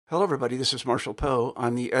Hello, everybody. This is Marshall Poe.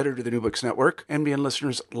 I'm the editor of the New Books Network. NBN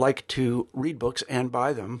listeners like to read books and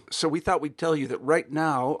buy them. So we thought we'd tell you that right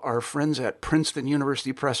now, our friends at Princeton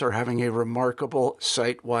University Press are having a remarkable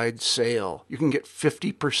site-wide sale. You can get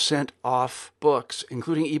 50% off books,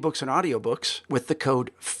 including ebooks and audiobooks, with the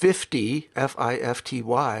code 50,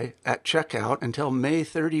 F-I-F-T-Y, at checkout until May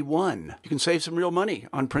 31. You can save some real money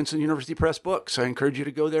on Princeton University Press books. I encourage you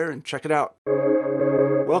to go there and check it out.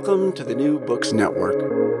 Welcome to the New Books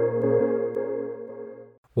Network.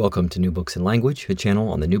 Welcome to New Books in Language, a channel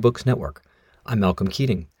on the New Books Network. I'm Malcolm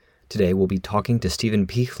Keating. Today we'll be talking to Stephen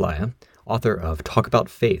Pichlaya, author of Talk About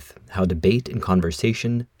Faith, How Debate and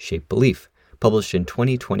Conversation Shape Belief, published in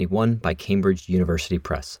 2021 by Cambridge University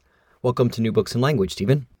Press. Welcome to New Books in Language,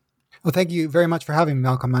 Stephen. Well, thank you very much for having me,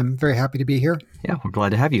 Malcolm. I'm very happy to be here. Yeah, we're glad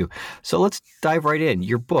to have you. So let's dive right in.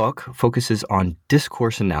 Your book focuses on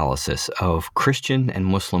discourse analysis of Christian and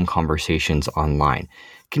Muslim conversations online.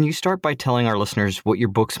 Can you start by telling our listeners what your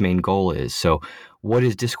book's main goal is? So what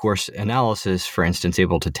is discourse analysis, for instance,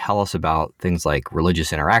 able to tell us about things like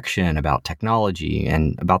religious interaction, about technology,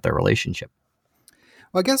 and about their relationship?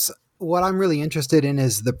 Well, I guess what I'm really interested in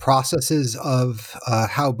is the processes of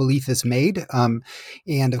how belief is made.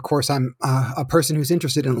 And of course, I'm a person who's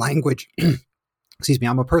interested in language. Excuse me,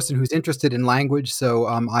 I'm a person who's interested in language. So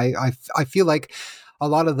I feel like a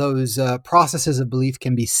lot of those processes of belief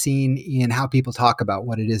can be seen in how people talk about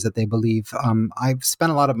what it is that they believe. I've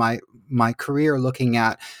spent a lot of my career looking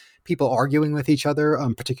at people arguing with each other,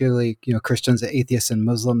 particularly Christians, atheists, and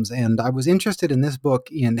Muslims. And I was interested in this book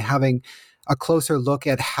in having a closer look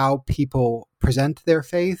at how people present their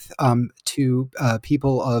faith to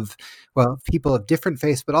people of different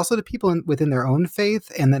faiths, but also to people within their own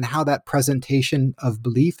faith, and then how that presentation of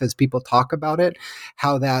belief as people talk about it,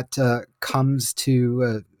 how that comes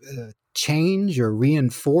to change or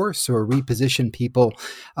reinforce or reposition people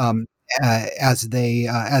as they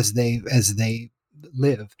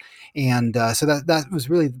live. And so that was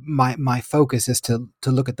really my focus, is to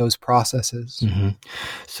look at those processes. Mm-hmm.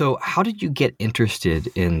 So how did you get interested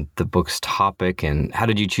in the book's topic, and how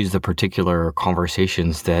did you choose the particular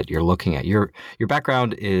conversations that you're looking at? Your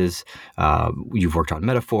background is you've worked on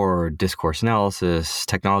metaphor, discourse analysis,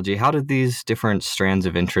 technology. How did these different strands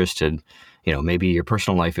of interest and maybe your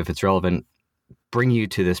personal life, if it's relevant, bring you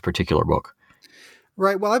to this particular book?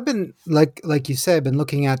 Right. Well, I've been, like you said, been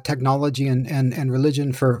looking at technology and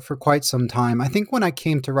religion for quite some time. I think when I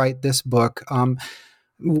came to write this book,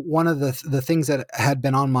 one of the things that had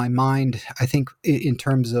been on my mind, I think, in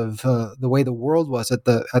terms of the way the world was at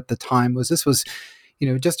the time, was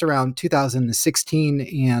just around 2016,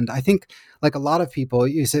 and I think, like a lot of people,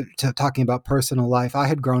 you said, talking about personal life, I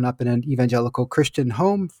had grown up in an evangelical Christian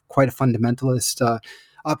home, quite a fundamentalist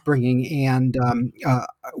upbringing. And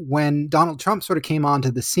when Donald Trump sort of came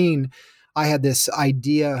onto the scene, I had this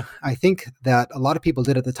idea, I think, that a lot of people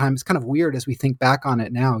did at the time. It's kind of weird as we think back on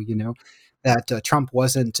it now, that Trump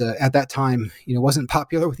wasn't at that time, wasn't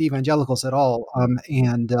popular with evangelicals at all,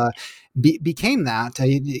 and became that.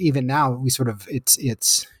 Even now, we sort of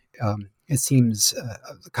it seems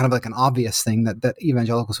kind of like an obvious thing that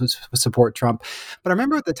evangelicals would support Trump. But I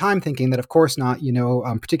remember at the time thinking that, of course not,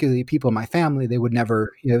 particularly people in my family, they would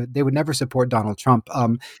never support Donald Trump.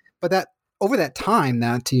 But that over that time,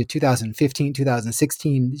 that 2015,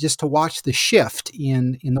 2016, just to watch the shift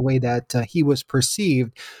in the way that he was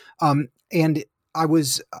perceived. And I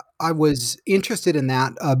was interested in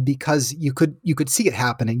that because you could see it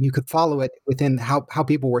happening. You could follow it within how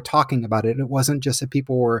people were talking about it. It wasn't just that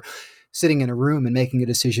people were sitting in a room and making a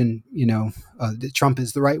decision, that Trump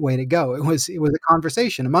is the right way to go. It was a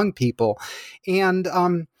conversation among people. And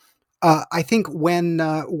I think when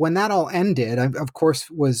that all ended, I, of course,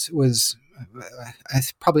 was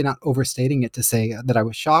it's probably not overstating it to say that I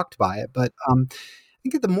was shocked by it, but I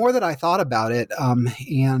think the more that I thought about it,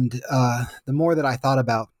 and the more that I thought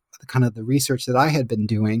about kind of the research that I had been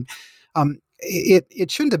doing,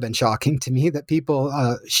 it shouldn't have been shocking to me that people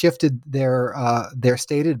shifted their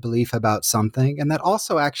stated belief about something, and that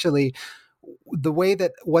also actually the way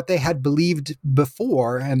that what they had believed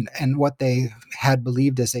before and what they had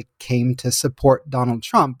believed as they came to support Donald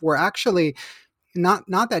Trump were actually not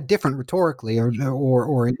that different rhetorically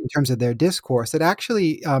or in terms of their discourse. That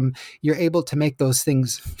actually you're able to make those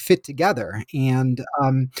things fit together. And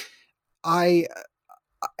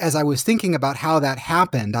as I was thinking about how that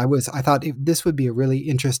happened, I thought this would be a really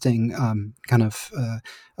interesting kind of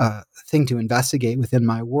thing to investigate within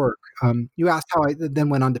my work. You asked how I then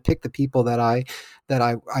went on to pick the people that I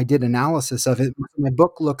did analysis of. It. My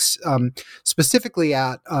book looks specifically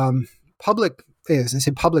at public it's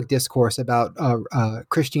a public discourse about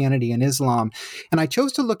Christianity and Islam, and I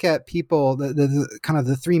chose to look at people, the kind of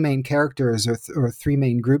the three main characters or three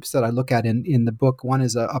main groups that I look at in the book. One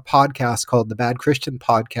is a podcast called the Bad Christian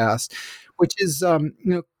Podcast, which is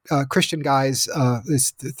Christian guys.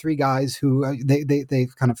 There's three guys who they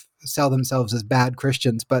kind of sell themselves as bad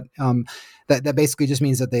Christians, but that basically just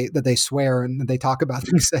means that they swear and they talk about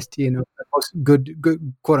things that that most good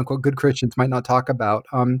quote unquote good Christians might not talk about.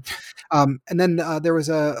 And then there was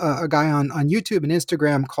a guy on YouTube and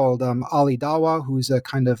Instagram called Ali Dawa, who's a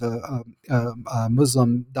kind of a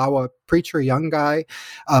Muslim Dawa preacher, young guy.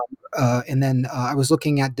 And then I was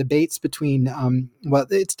looking at debates between,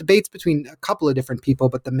 it's debates between a couple of different people,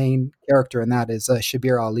 but the main character in that is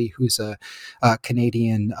Shabir Ali, who's a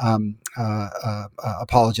Canadian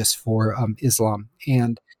apologist for Islam.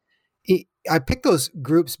 And I picked those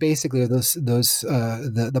groups basically,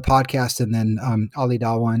 the podcast, and then Ali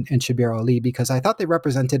Dawa and Shabir Ali, because I thought they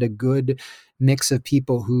represented a good mix of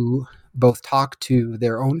people who both talk to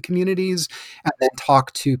their own communities and then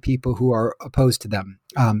talk to people who are opposed to them.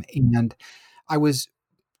 And I was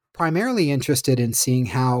primarily interested in seeing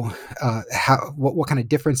what kind of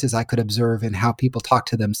differences I could observe in how people talk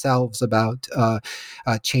to themselves about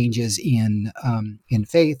changes in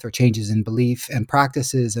faith or changes in belief and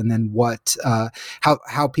practices, and then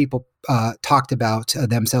how people talked about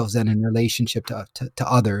themselves then in relationship to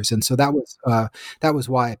others. And so that was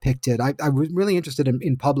why I picked it. I was really interested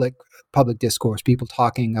in public discourse, people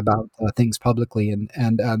talking about things publicly,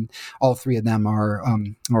 and all three of them are,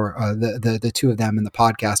 the two of them in the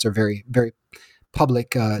podcast are very, very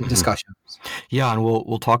public discussions. Yeah, and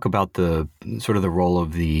we'll talk about the sort of the role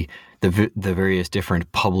of the various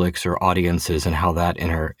different publics or audiences and how that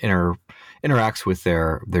interacts with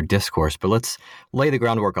their discourse. But let's lay the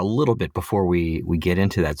groundwork a little bit before we get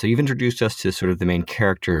into that. So you've introduced us to sort of the main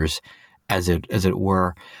characters, as it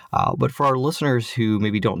were. But for our listeners who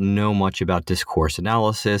maybe don't know much about discourse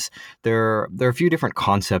analysis, there are a few different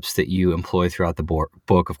concepts that you employ throughout the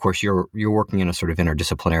book. Of course, you're working in a sort of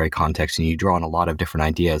interdisciplinary context, and you draw on a lot of different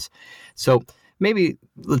ideas. So maybe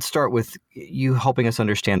let's start with you helping us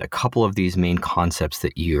understand a couple of these main concepts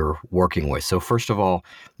that you're working with. So first of all,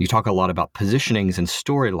 you talk a lot about positionings and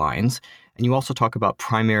storylines, and you also talk about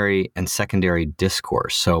primary and secondary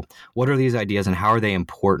discourse. So what are these ideas, and how are they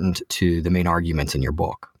important to the main arguments in your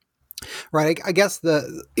book? Right. I guess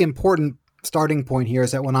the important starting point here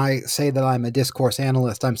is that when I say that I'm a discourse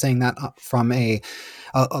analyst, I'm saying that from a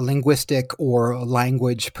linguistic or a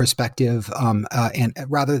language perspective, and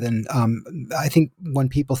rather than I think when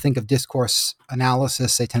people think of discourse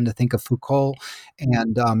analysis, they tend to think of Foucault.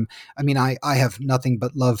 And I mean, I have nothing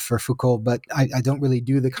but love for Foucault, but I don't really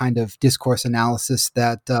do the kind of discourse analysis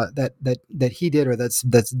that he did, or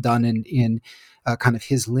that's done in kind of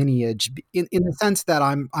his lineage, in the sense that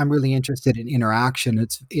I'm really interested in interaction.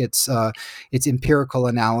 It's empirical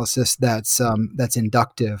analysis that's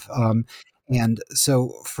inductive. And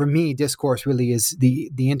so for me, discourse really is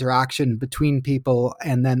the interaction between people,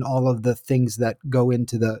 and then all of the things that go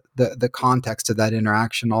into the context of that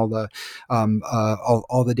interaction, all the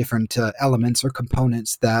different elements or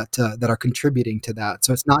components that are contributing to that.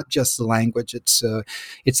 So it's not just the language; it's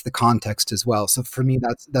the context as well. So for me,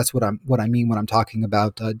 that's what I mean when I'm talking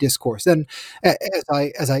about discourse. Then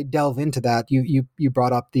as I delve into that, you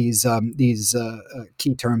brought up these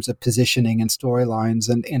key terms of positioning and storylines,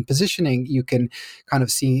 and positioning. You can kind of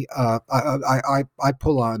see, I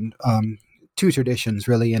pull on two traditions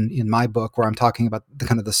really in my book, where I'm talking about the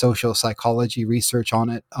kind of the social psychology research on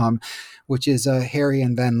it, which is Harry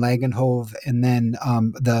and Van Langenhove, and then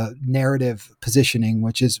the narrative positioning,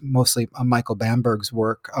 which is mostly Michael Bamberg's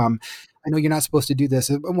work. I know you're not supposed to do this.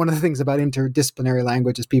 One of the things about interdisciplinary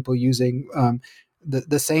language is people using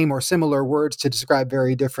the same or similar words to describe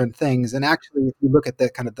very different things. And actually, if you look at the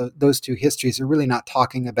kind of those two histories, they're really not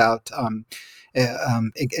talking about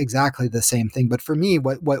exactly the same thing. But for me,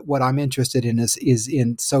 what I'm interested in is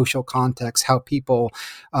in social context, how people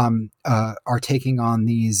are taking on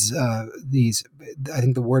these. I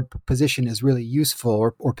think the word position is really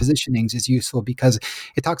useful, or positionings is useful, because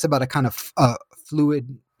it talks about a kind of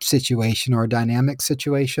fluid situation or a dynamic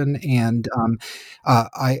situation, and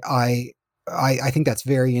I think that's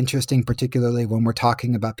very interesting, particularly when we're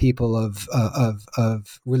talking about people of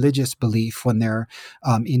religious belief, when they're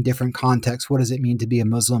in different contexts. What does it mean to be a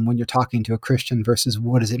Muslim when you're talking to a Christian, versus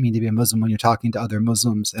what does it mean to be a Muslim when you're talking to other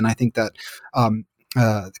Muslims? And I think that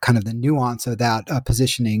kind of the nuance of that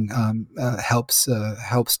positioning helps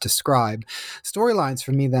describe. Storylines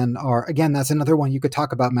for me then are, again, that's another one. You could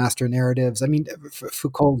talk about master narratives. I mean,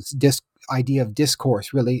 Foucault's idea of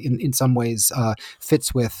discourse really in some ways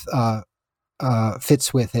fits with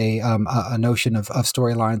fits with a notion of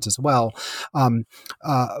storylines as well.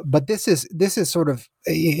 But this is sort of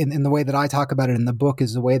in the way that I talk about it in the book,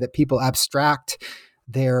 is the way that people abstract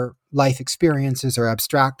their life experiences or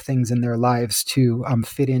abstract things in their lives to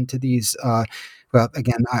fit into these. Well,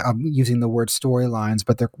 again, I'm using the word storylines,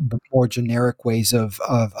 but they're more generic ways of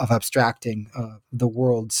abstracting the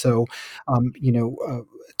world. So,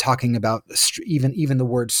 talking about even the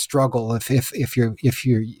word struggle, if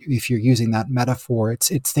you're using that metaphor,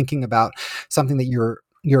 it's thinking about something that you're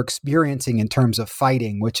experiencing in terms of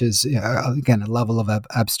fighting, which is again a level of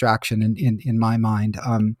abstraction in my mind.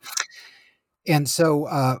 And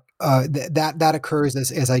so that occurs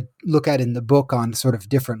as I look at in the book on sort of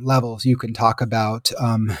different levels. You can talk about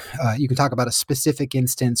a specific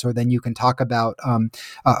instance, or then you can talk about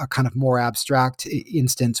a kind of more abstract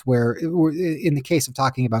instance where, in the case of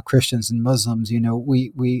talking about Christians and Muslims,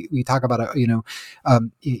 we talk about in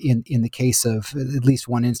the case of at least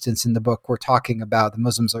one instance in the book, we're talking about the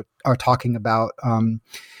Muslims are talking about.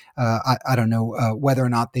 I don't know whether or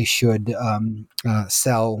not they should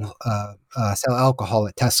sell alcohol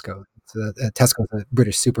at Tesco. So Tesco is a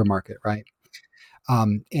British supermarket, right?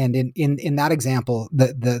 And in that example,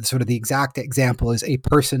 the sort of the exact example is a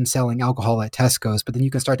person selling alcohol at Tesco's, but then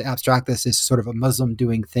you can start to abstract this as sort of a Muslim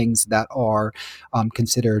doing things that are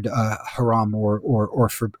considered haram or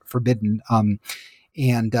forbidden.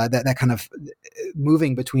 And that kind of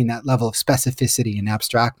moving between that level of specificity and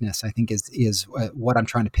abstractness, I think, is what I'm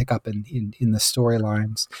trying to pick up in the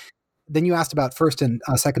storylines. Then you asked about first and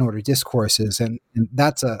second order discourses, and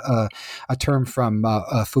that's a term from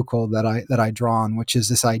Foucault that I draw on, which is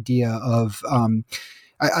this idea of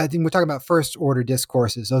I think we're talking about first order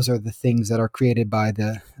discourses. Those are the things that are created by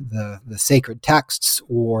the sacred texts,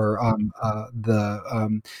 or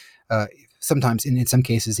sometimes in some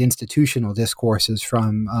cases institutional discourses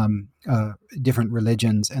from different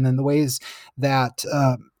religions, and then the ways that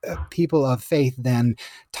people of faith then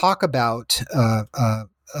talk about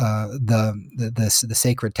the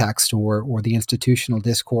sacred text or the institutional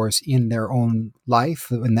discourse in their own life,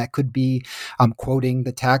 and that could be quoting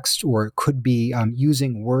the text, or it could be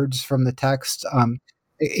using words from the text.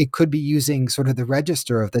 It could be using sort of the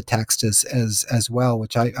register of the text as well,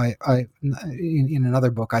 which I in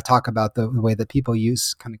another book I talk about the way that people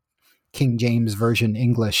use kind of King James Version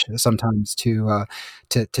English sometimes to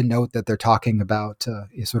note that they're talking about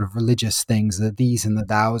sort of religious things. The these and the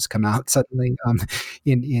thous come out suddenly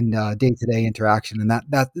in day-to-day interaction, and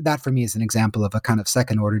that for me is an example of a kind of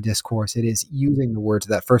second order discourse. It is using the words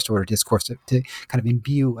of that first order discourse to kind of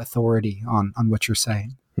imbue authority on what you're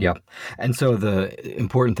saying. Yeah. And so the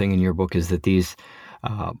important thing in your book is that these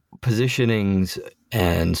positionings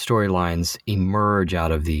and storylines emerge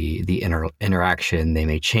out of the interaction. They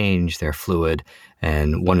may change, they're fluid.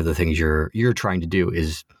 And one of the things you're trying to do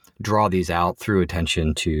is draw these out through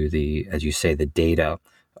attention to the, as you say, the data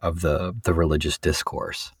of the religious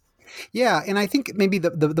discourse. Yeah, and I think maybe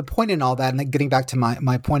the point in all that, and getting back to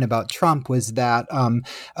my point about Trump, was that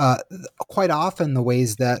quite often the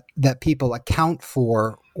ways that people account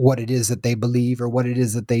for what it is that they believe or what it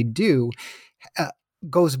is that they do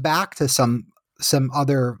goes back to some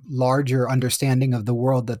other larger understanding of the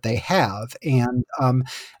world that they have, and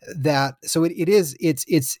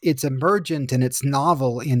it's emergent and it's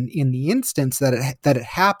novel in the instance that it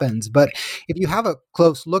happens. But if you have a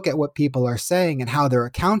close look at what people are saying and how they're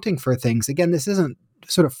accounting for things, again, this isn't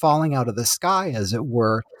sort of falling out of the sky, as it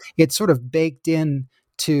were. It's sort of baked in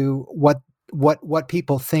to what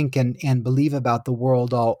people think and believe about the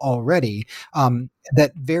world already.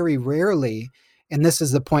 That very rarely. And this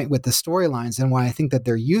is the point with the storylines, and why I think that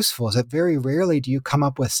they're useful, is that very rarely do you come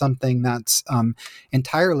up with something that's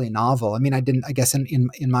entirely novel. I mean, I guess in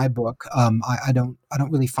my book, I don't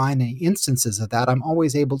really find any instances of that. I'm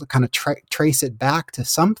always able to kind of trace it back to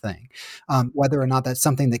something, whether or not that's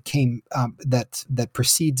something that came that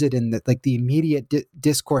precedes it in the immediate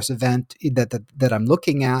discourse event that I'm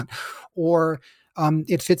looking at, or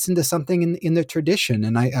it fits into something in the tradition.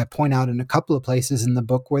 And I point out in a couple of places in the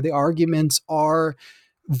book where the arguments are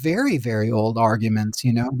very, very old arguments.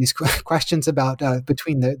 These questions about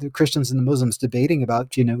between the Christians and the Muslims debating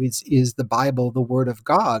about, is the Bible the Word of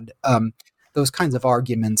God? Those kinds of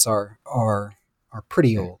arguments are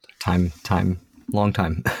pretty old. Long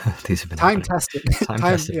time. These have been time tested. Time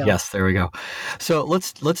tested. Yeah. Yes, there we go. So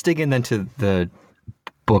let's dig in then to the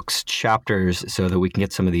book's chapters so that we can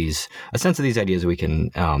get a sense of these ideas. We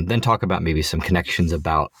can then talk about maybe some connections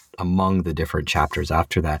among the different chapters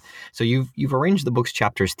after that. So you've arranged the book's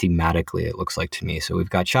chapters thematically, it looks like to me. So we've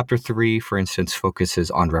got chapter 3, for instance,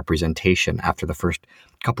 focuses on representation after the first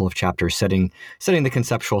couple of chapters, setting the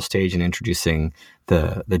conceptual stage and introducing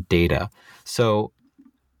the data. So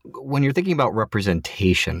when you're thinking about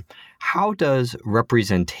representation, how does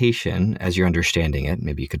representation, as you're understanding it,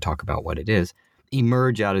 maybe you could talk about what it is,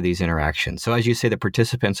 emerge out of these interactions? So as you say, the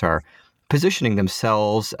participants are positioning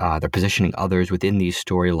themselves, they're positioning others within these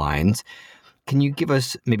storylines. Can you give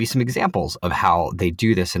us maybe some examples of how they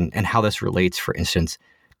do this and how this relates, for instance,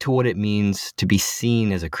 to what it means to be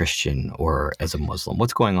seen as a Christian or as a Muslim?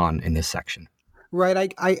 What's going on in this section?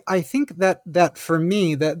 Right. I think that for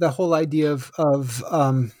me, that the whole idea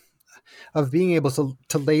of being able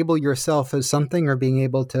to label yourself as something, or being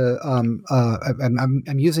able to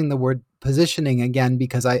I'm using the word positioning again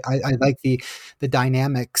because I like the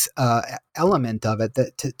dynamics element of it,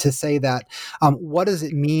 that to say that what does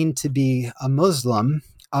it mean to be a Muslim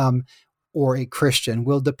or a Christian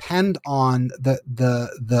will depend on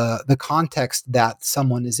the context that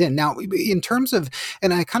someone is in. Now, in terms of,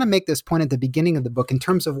 and I kind of make this point at the beginning of the book, in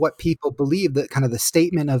terms of what people believe, that kind of the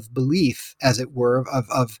statement of belief, as it were,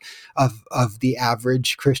 of the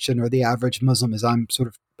average Christian or the average Muslim, as I'm sort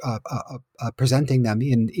of presenting them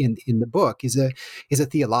in the book, is a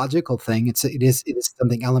theological thing. It is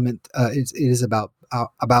something element. It is about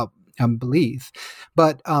belief,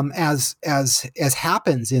 but as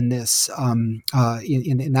happens in this in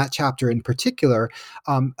that chapter in particular,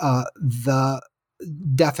 the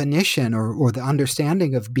definition or the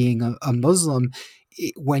understanding of being a Muslim,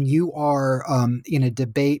 when you are in a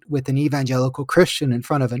debate with an evangelical Christian in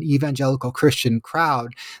front of an evangelical Christian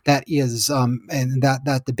crowd, that is, and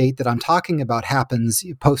that debate that I'm talking about happens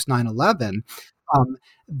post 9/11.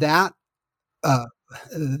 That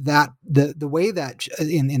the way that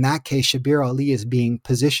in that case Shabir Ali is being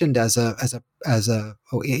positioned as a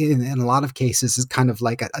in a lot of cases is kind of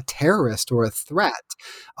like a terrorist or a threat,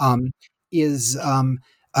 is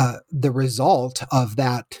the result of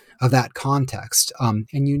that context,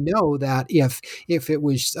 and you know that if it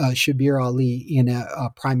was Shabir Ali in a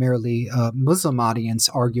primarily Muslim audience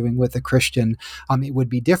arguing with a Christian, it would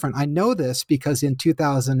be different. I know this because in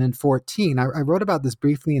 2014, I wrote about this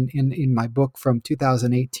briefly in my book from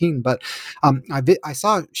 2018, but I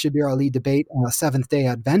saw Shabir Ali debate a Seventh-day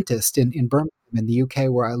Adventist in Birmingham in the UK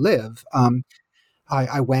where I live.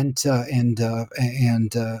 I went and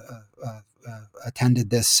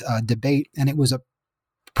attended this debate, and it was a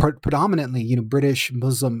predominantly British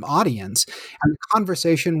Muslim audience, and the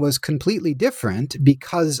conversation was completely different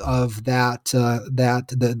because of the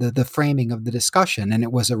framing of the discussion, and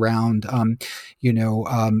it was around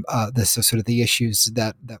this sort of the issues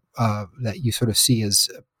that you sort of see as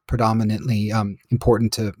predominantly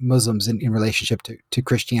important to Muslims in relationship to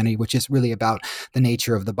Christianity, which is really about the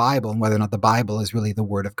nature of the Bible and whether or not the Bible is really the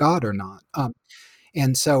Word of God or not.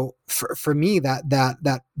 And so for me,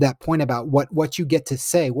 that point about what you get to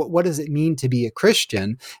say, what does it mean to be a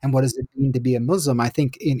Christian and what does it mean to be a Muslim? I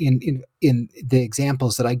think in the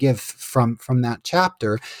examples that I give from that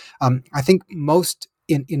chapter, I think in most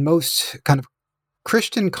kind of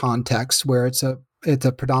Christian contexts where it's a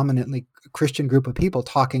predominantly Christian group of people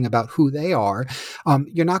talking about who they are,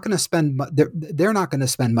 they're not going to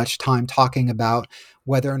spend much time talking about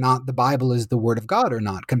whether or not the Bible is the Word of God or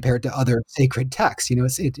not, compared to other sacred texts.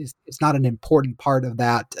 It's not an important part of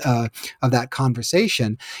that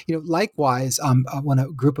conversation. Likewise, when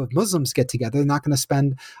a group of Muslims get together, they're not going to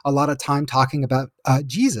spend a lot of time talking about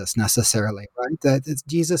Jesus necessarily, right? That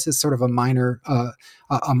Jesus is sort of a minor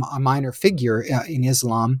figure in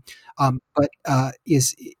Islam. But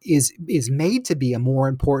is made to be a more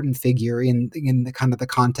important figure in the kind of the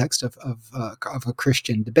context of a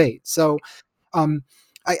Christian debate. So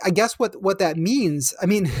I guess what that means, I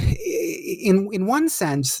mean, in one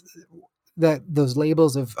sense, that those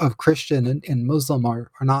labels of Christian and Muslim are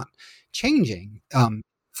not changing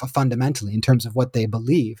fundamentally in terms of what they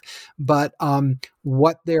believe, but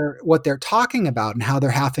what they're talking about and how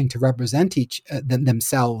they're having to represent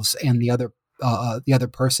themselves and the other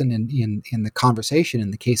person in the conversation,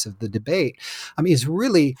 in the case of the debate, is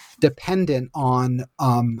really dependent on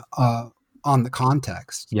the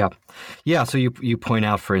context. Yeah. So you point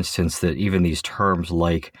out, for instance, that even these terms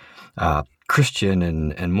like Christian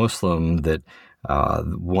and Muslim, that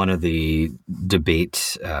one of the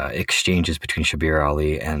debate exchanges between Shabir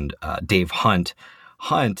Ali and Dave Hunt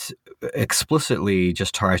explicitly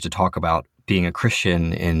just tries to talk about being a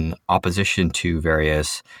Christian in opposition to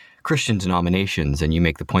various Christian denominations. And you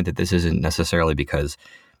make the point that this isn't necessarily because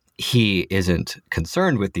he isn't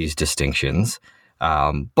concerned with these distinctions,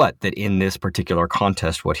 but that in this particular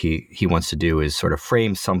contest, what he wants to do is sort of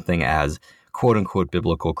frame something as quote unquote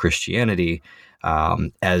biblical Christianity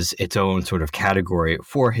as its own sort of category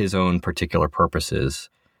for his own particular purposes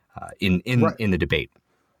in the debate.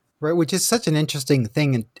 Right, which is such an interesting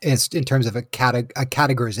thing in terms of a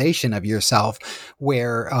categorization of yourself,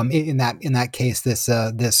 where in that case,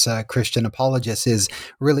 this Christian apologist is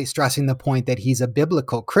really stressing the point that he's a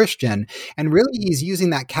biblical Christian, and really he's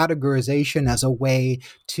using that categorization as a way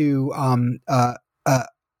to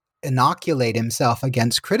inoculate himself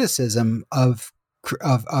against criticism of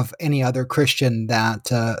any other Christian that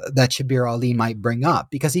Shabir Ali might bring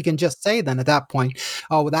up, because he can just say then at that point,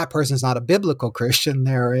 oh, well, that person's not a biblical Christian.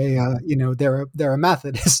 They're they're a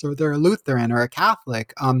Methodist, or they're a Lutheran, or a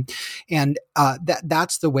Catholic, and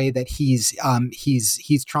that's the way that he's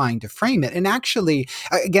trying to frame it. And actually,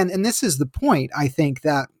 again, and this is the point, I think,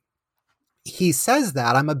 that he says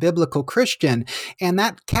that I'm a biblical Christian, and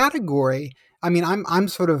that category. I mean, I'm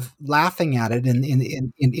sort of laughing at it in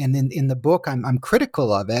the book. I'm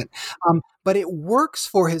critical of it, but it works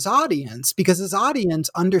for his audience because his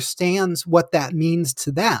audience understands what that means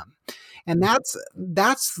to them, and that's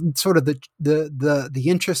sort of the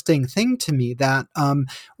interesting thing to me. That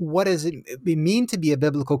what does it mean to be a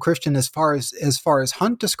biblical Christian as far as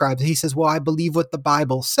Hunt describes it? He says, "Well, I believe what the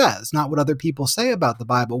Bible says, not what other people say about the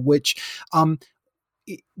Bible," which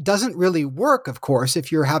it doesn't really work, of course,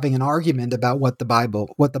 if you're having an argument about what the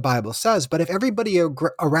Bible says. But if everybody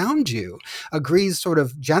around you agrees sort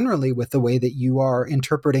of generally with the way that you are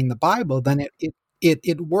interpreting the Bible, then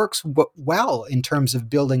it works well in terms of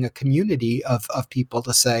building a community of people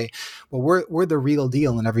to say, well, we're the real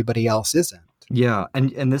deal and everybody else isn't. Yeah,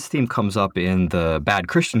 and this theme comes up in the Bad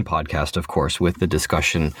Christian podcast, of course, with the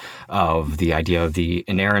discussion of the idea of the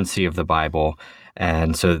inerrancy of the Bible.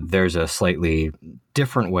 And so there's a slightly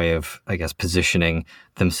different way of, I guess, positioning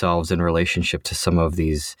themselves in relationship to some of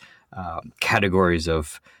these categories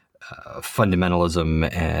of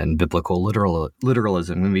fundamentalism and biblical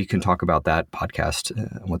literalism. And we can talk about that podcast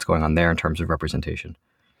and what's going on there in terms of representation.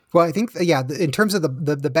 Well, I think, yeah, in terms of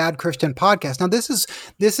the Bad Christian podcast, now this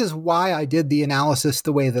is why I did the analysis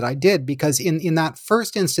the way that I did, because in that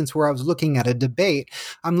first instance where I was looking at a debate,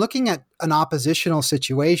 I'm looking at an oppositional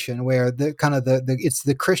situation where it's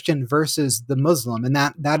the Christian versus the Muslim, and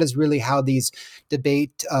that is really how these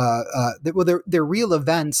debate. They're real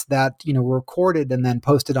events that were recorded and then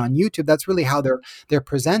posted on YouTube. That's really how they're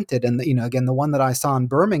presented. And again, the one that I saw in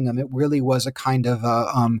Birmingham, it really was a kind of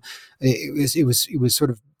it was sort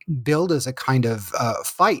of billed as a kind of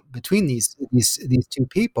fight between these two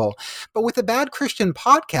people. But with the Bad Christian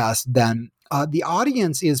podcast, then the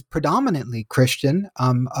audience is predominantly Christian,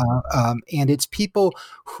 and it's people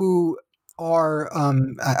who are,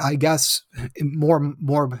 I guess, more.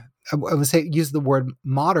 I would say use the word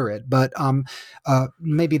moderate, but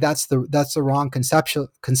maybe that's the wrong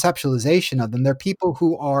conceptualization of them. They're people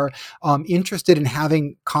who are interested in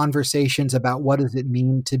having conversations about what does it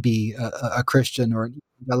mean to be a Christian or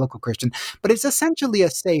a local Christian. But it's essentially a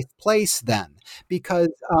safe place then, because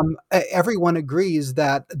everyone agrees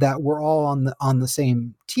that we're all on the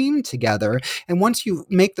same team together. And once you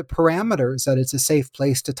make the parameters that it's a safe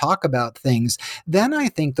place to talk about things, then I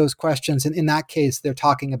think those questions, and in that case, they're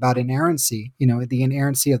talking about inerrancy, the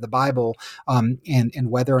inerrancy of the Bible, and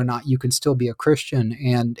whether or not you can still be a Christian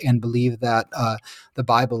and believe that the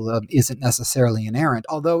Bible isn't necessarily inerrant.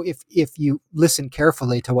 Although if you listen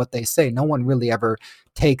carefully to what they say, no one really ever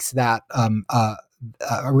takes that a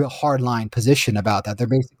real hardline position about that. They're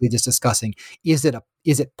basically just discussing, is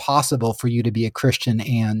it possible for you to be a Christian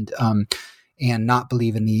and not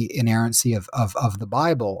believe in the inerrancy of the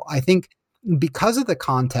Bible? I think because of the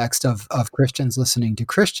context of Christians listening to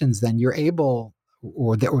Christians, then you're able,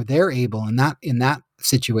 or they're able in that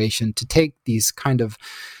situation, to take these kind of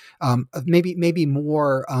maybe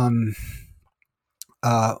more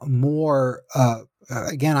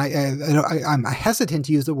again, I'm hesitant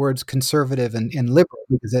to use the words conservative and liberal,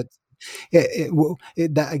 because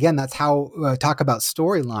again, that's how talk about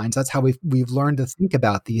storylines. That's how we've learned to think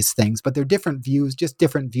about these things. But they're different views, just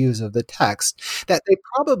different views of the text that they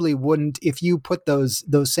probably wouldn't if you put those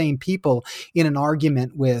same people in an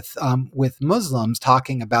argument with Muslims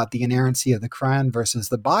talking about the inerrancy of the Quran versus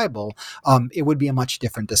the Bible. It would be a much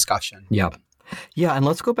different discussion. Yeah. Yeah, and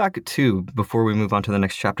let's go back to, before we move on to the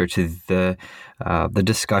next chapter, to the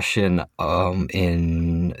discussion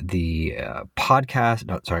in the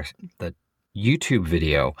the YouTube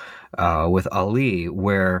video with Ali,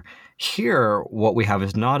 where Here, what we have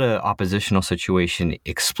is not an oppositional situation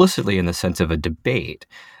explicitly in the sense of a debate,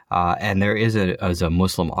 and there is as a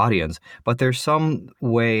Muslim audience, but there's some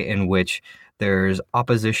way in which there's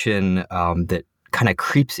opposition that kind of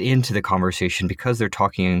creeps into the conversation because they're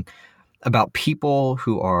talking about people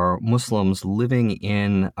who are Muslims living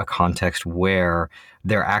in a context where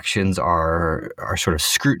their actions are sort of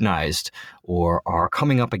scrutinized or are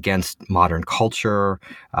coming up against modern culture,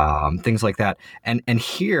 things like that. And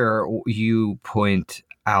here you point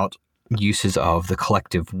out uses of the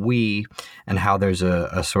collective we and how there's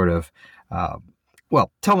a sort of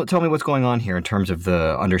well, tell me what's going on here in terms of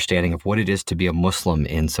the understanding of what it is to be a Muslim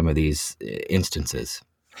in some of these instances.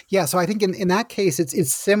 Yeah, so I think in that case,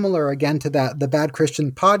 it's similar again to the Bad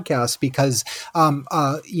Christian podcast because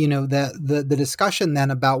the discussion then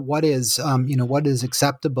about what is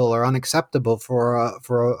acceptable or unacceptable for a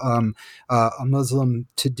Muslim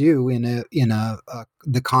to do in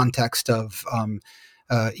the context of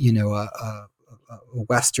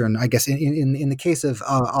Western, I guess in the case of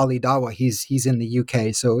Ali Dawah, he's in the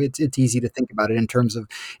UK, so it's easy to think about it in terms of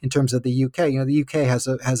the UK. The UK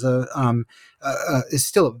is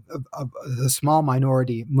still a small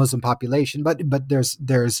minority Muslim population, but there's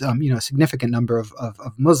a significant number of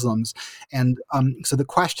Muslims, and so the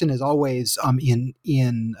question is always in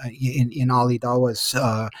Ali Dawah's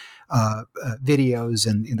videos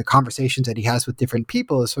and in the conversations that he has with different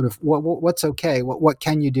people is sort of what's okay, what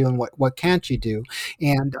can you do and what can't you do,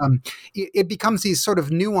 and it becomes these sort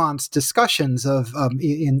of nuanced discussions of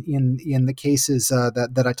in the cases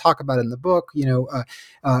that I talk about in the book,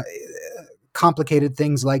 complicated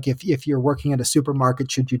things like if you're working at a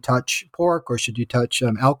supermarket, should you touch pork or should you touch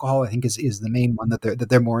alcohol? I think is the main one that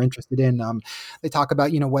they're more interested in. They talk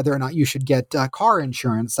about whether or not you should get car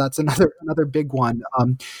insurance. That's another big one.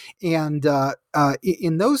 And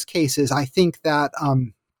in those cases, I think that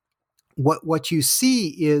what you see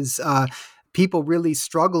is people really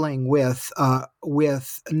struggling with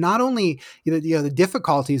not only the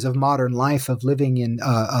difficulties of modern life of living in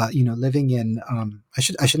I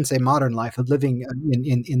shouldn't say modern life of living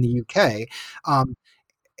in the UK.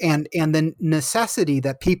 And the necessity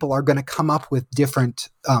that people are going to come up with different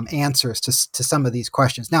answers to some of these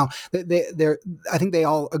questions. Now, I think they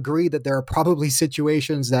all agree that there are probably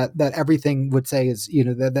situations that everything would say is,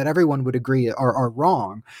 that everyone would agree are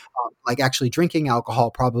wrong. Like actually drinking alcohol,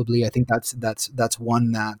 probably. I think that's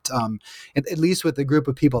one that, at least with the group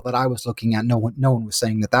of people that I was looking at, no one was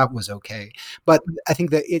saying that was okay. But I think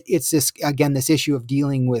that it's this issue of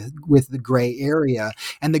dealing with the gray area,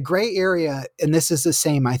 and the gray area, and this is the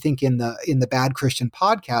same, I think, in the Bad Christian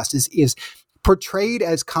podcast is portrayed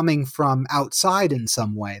as coming from outside in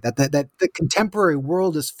some way, that the contemporary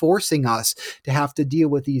world is forcing us to have to deal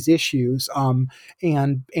with these issues,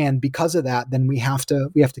 and because of that, then we have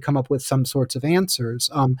to come up with some sorts of answers,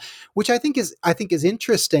 which I think is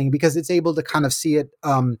interesting because it's able to kind of see it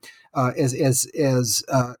as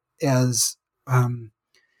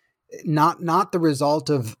not the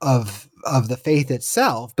result of the faith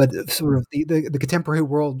itself, but sort of the contemporary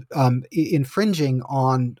world infringing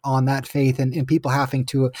on that faith and people having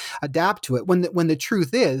to adapt to it. When the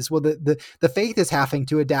truth is, well, the faith is having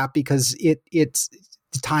to adapt because it's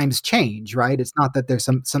times change, right? It's not that there's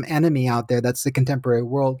some enemy out there that's the contemporary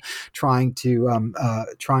world trying to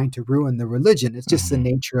ruin the religion. It's just the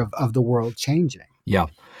nature of the world changing.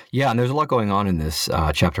 Yeah, and there's a lot going on in this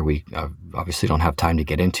chapter we obviously don't have time to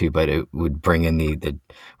get into, but it would bring in the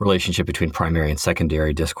relationship between primary and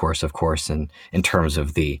secondary discourse, of course, and in terms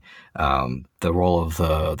of the role of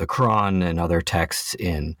the Quran and other texts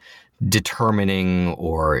in determining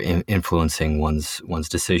or influencing one's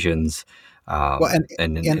decisions, and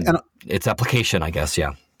its application, I guess,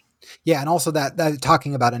 yeah. Yeah, and also that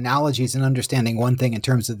talking about analogies and understanding one thing in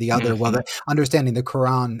terms of the other. Well, understanding the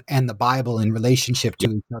Quran and the Bible in relationship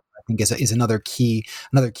to each other, I think, is another key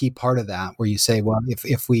part of that. Where you say, well,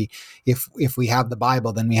 if we have the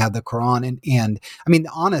Bible, then we have the Quran, and I mean,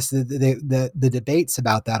 the debates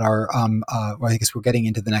about that are. Well, I guess we're getting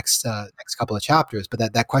into the next couple of chapters,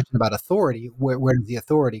 but that question about authority, where does the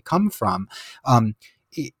authority come from?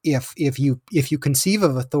 If you conceive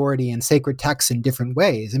of authority in sacred texts in different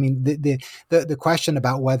ways, I mean, the question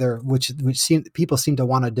about whether which people seem to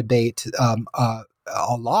want to debate a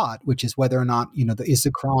lot, which is whether or not is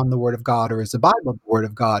the Quran the Word of God or is the Bible the Word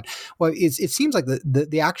of God? Well, it seems like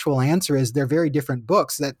the actual answer is they're very different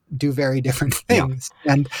books that do very different things,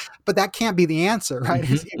 but that can't be the answer, right?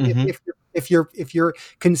 if you're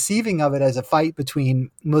conceiving of it as a fight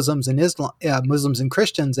between Muslims and Islam, Muslims and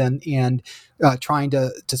Christians, and trying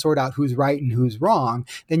to sort out who's right and who's wrong,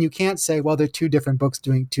 then you can't say, well, they're two different books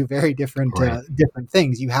doing two very different different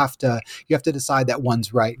things. You have to decide that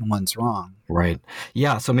one's right and one's wrong. Right.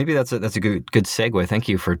 Yeah. So maybe that's a good segue. Thank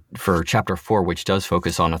you for chapter 4, which does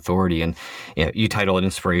focus on authority, and you title it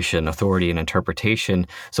 "Inspiration, Authority, and Interpretation."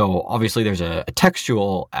 So obviously, there's a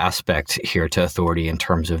textual aspect here to authority in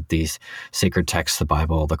terms of these sacred texts, the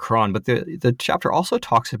Bible, the Quran. But the chapter also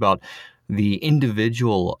talks about the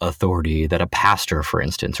individual authority that a pastor, for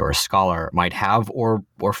instance, or a scholar might have or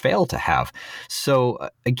fail to have. So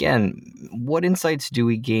again, what insights do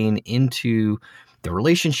we gain into the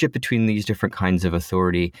relationship between these different kinds of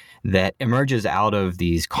authority that emerges out of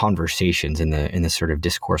these conversations in the sort of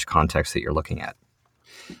discourse context that you're looking at?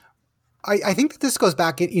 I think that this goes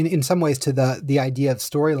back in some ways to the idea of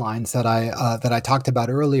storylines that I talked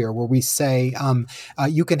about earlier, where we say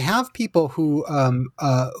you can have people who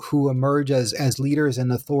emerge as leaders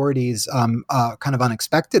and authorities kind of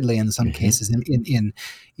unexpectedly in some cases.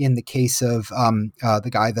 In the case of the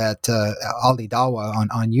guy that Ali Dawa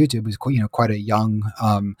on YouTube, who's quite a young,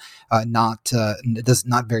 not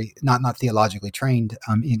theologically trained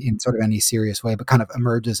in sort of any serious way, but kind of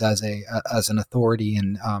emerges as an authority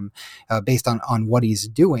and based on what he's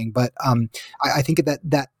doing. But I think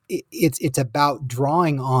that it's about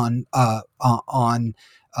drawing on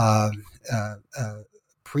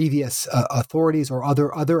previous authorities or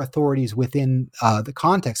other authorities within the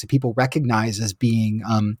context that people recognize as being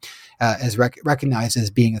recognized as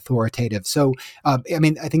being authoritative. So, I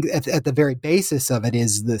mean, I think at the very basis of it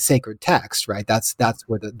is the sacred text, right? That's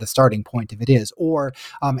where the starting point of it is. Or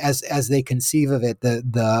as they conceive of it,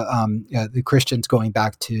 the Christians going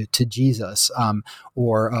back to Jesus,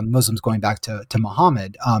 or Muslims going back to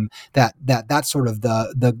Muhammad. That's sort of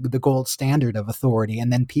the gold standard of authority,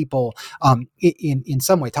 and then people in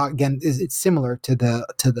some way talk again. It's similar to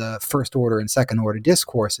the first order and second order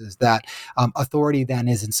discourses, that authority then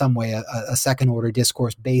is in some way a second order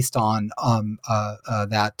discourse based on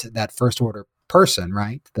that first order person,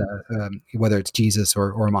 right? Whether it's Jesus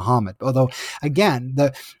or Muhammad. Although, again,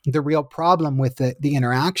 the real problem with the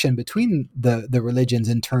interaction between the religions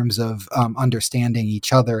in terms of understanding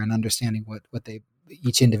each other and understanding what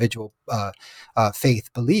each individual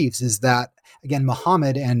faith believes is that, again,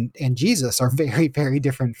 Muhammad and Jesus are very, very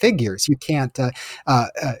different figures. You can't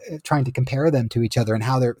trying to compare them to each other and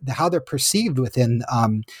how they're perceived within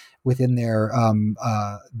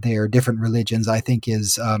their different religions, I think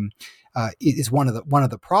is one of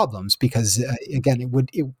the problems, because again,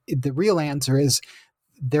 the real answer is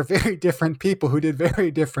they're very different people who did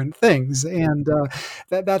very different things, and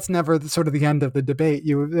that's never sort of the end of the debate.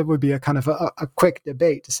 It would be a kind of a quick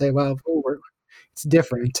debate to say, well, it's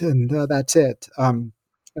different, and that's it.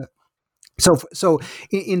 So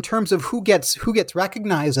in terms of who gets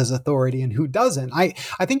recognized as authority and who doesn't, I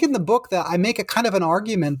think in the book that I make a kind of an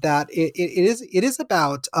argument that it is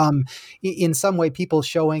about in some way people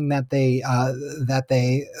showing that they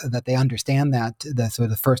understand that the sort of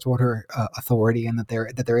the first order authority, and that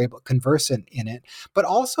they're able to converse in it, but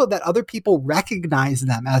also that other people recognize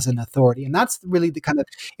them as an authority. And that's really the kind of,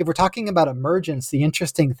 if we're talking about emergence, the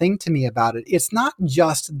interesting thing to me about it, it's not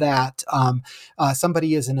just that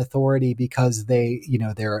somebody is an authority because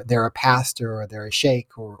they're a pastor or they're a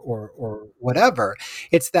sheikh or whatever.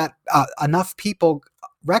 It's that enough people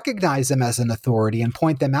recognize them as an authority and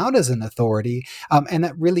point them out as an authority, and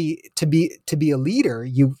that really to be a leader,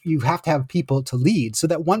 you have to have people to lead, so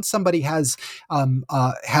that once somebody has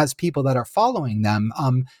people that are following them,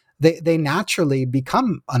 they naturally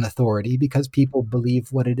become an authority because people believe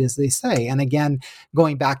what it is they say. And again,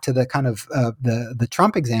 going back to the kind of the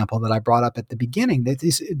Trump example that I brought up at the beginning, that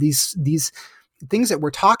these things that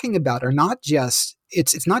we're talking about are not just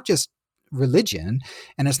it's not just religion,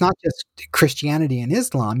 and it's not just Christianity and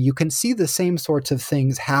Islam. You can see the same sorts of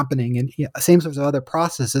things happening, and same sorts of other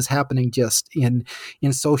processes happening just in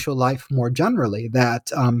social life more generally.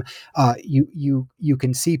 That you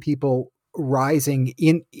can see people rising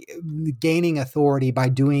in gaining authority by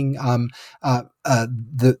doing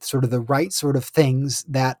the sort of the right sort of things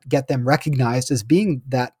that get them recognized as being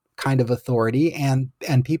that kind of authority, and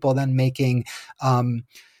people then making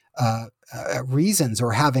reasons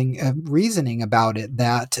or having reasoning about it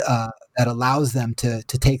that allows them to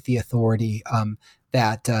take the authority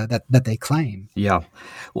that they claim. Yeah,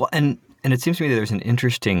 well, and it seems to me that there's an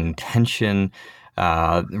interesting tension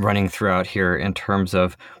running throughout here in terms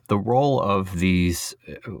of the role of the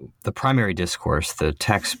primary discourse, the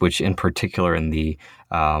text, which in particular in the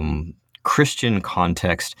Christian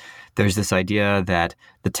context, there's this idea that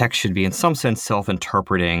the text should be in some sense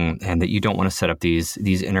self-interpreting, and that you don't want to set up these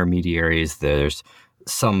intermediaries. There's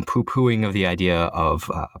some poo-pooing of the idea of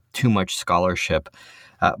too much scholarship.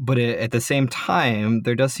 But at the same time,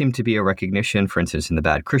 there does seem to be a recognition, for instance, in the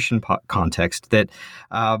bad Christian context, that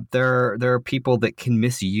there are people that can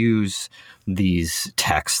misuse these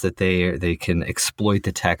texts, that they can exploit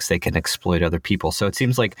the text, they can exploit other people. So it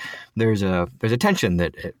seems like there's a tension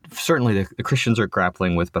that certainly the Christians are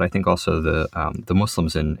grappling with, but I think also the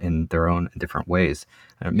Muslims in their own different ways.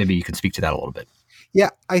 Maybe you can speak to that a little bit.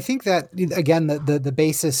 Yeah, I think that again, the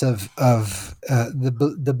basis of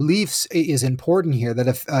the beliefs is important here. That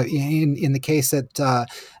if in the case that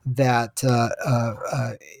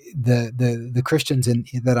the Christians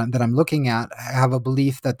that I'm looking at have a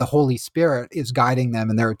belief that the Holy Spirit is guiding them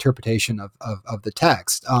in their interpretation of the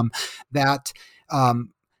text,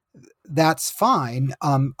 that's fine,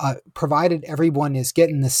 provided everyone is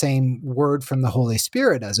getting the same word from the Holy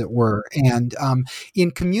Spirit, as it were. And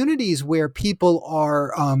in communities where people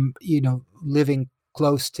are, living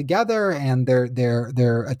close together, and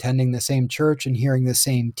they're attending the same church and hearing the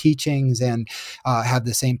same teachings, and have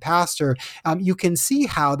the same pastor, you can see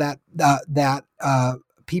how that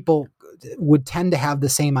people would tend to have the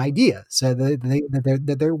same idea. So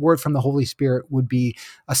that their word from the Holy Spirit would be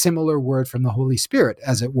a similar word from the Holy Spirit,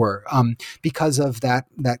 as it were, because of that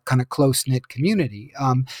kind of close-knit community.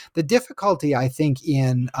 The difficulty, I think,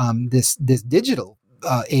 in this digital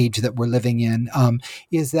age that we're living in,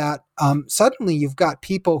 is that suddenly you've got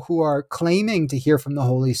people who are claiming to hear from the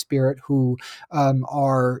Holy Spirit who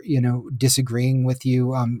are disagreeing with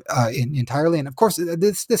you entirely. And of course,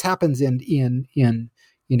 this happens in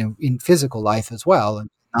physical life as well. And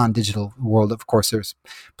non-digital world, of course, there's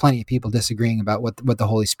plenty of people disagreeing about what the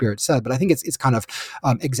Holy Spirit said. But I think it's kind of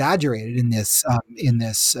exaggerated in this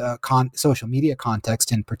social media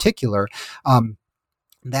context in particular.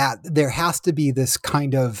 That there has to be this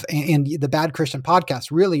kind of, and the Bad Christian podcast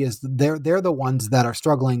really is, they're the ones that are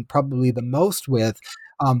struggling probably the most with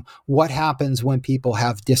what happens when people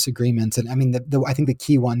have disagreements. And I mean, I think the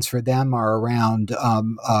key ones for them are around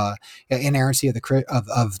inerrancy of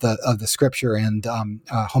the scripture and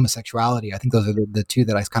homosexuality. I think those are the two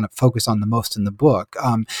that I kind of focus on the most in the book,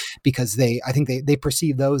 because I think they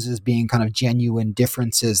perceive those as being kind of genuine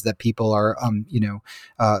differences that people are,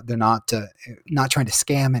 they're not trying to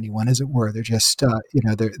scam anyone, as it were. They're just,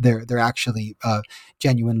 they're actually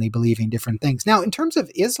genuinely believing different things. Now, in terms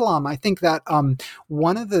of Islam, I think that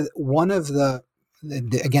one of the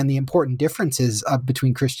again, the important differences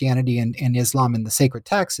between Christianity and Islam in the sacred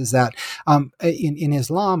text is that in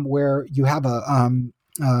Islam, where you have the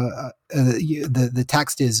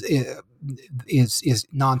text is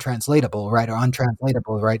non-translatable, right, or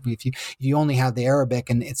untranslatable, right? If you only have the Arabic,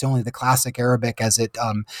 and it's only the classic Arabic as it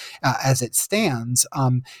stands,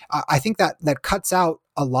 I think that cuts out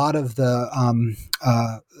a lot of the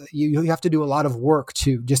you have to do a lot of work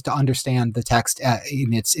to understand the text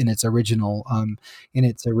in its original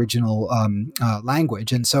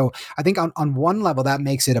language. And so I think on one level that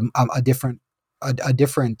makes it a different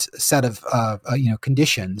set of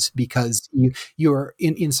conditions, because you're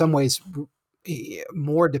in some ways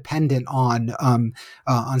more dependent on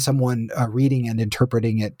someone reading and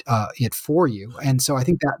interpreting it for you. And so I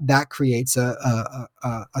think that creates a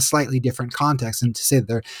slightly different context, and to say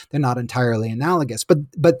that they're not entirely analogous,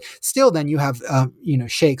 but still then you have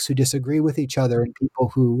sheikhs who disagree with each other, and people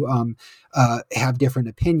who have different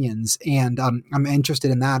opinions. And I'm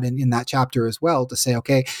interested in that in that chapter as well, to say,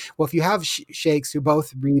 okay, well, if you have sheikhs who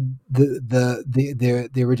both read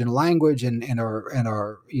the original language and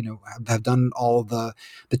are have done all the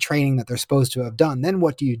training that they're supposed to have done, then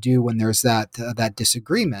what do you do when there's that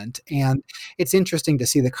disagreement? And it's interesting to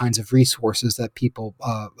see the kinds of resources that people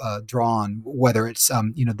draw on, whether it's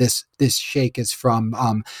this sheikh is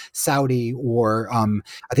from Saudi, or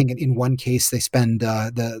I think in one case they spend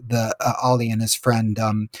Ali and his friend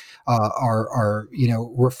are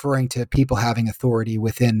referring to people having authority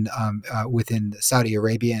within Saudi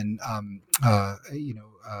Arabian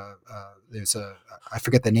there's I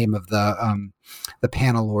forget the name of the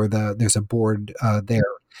panel, or there's a board there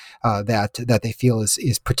that they feel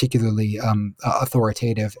is particularly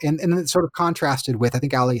authoritative, and it's sort of contrasted with, I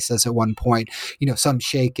think Ali says at one point, some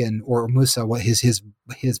sheikh or Musa, what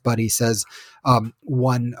his buddy says,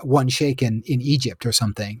 one sheikh in Egypt or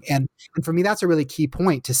something. And for me, that's a really key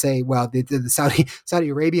point to say, well, the Saudi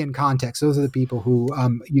Arabian context, those are the people who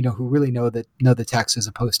who really know the text, as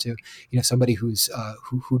opposed to somebody who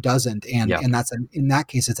doesn't, and that's in that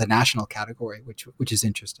case it's a national category, which is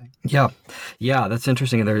interesting. Yeah, that's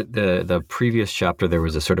interesting. In the previous chapter, there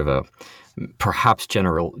was a sort of a perhaps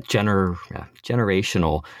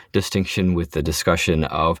generational distinction with the discussion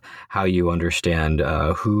of how you understand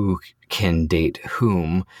who can date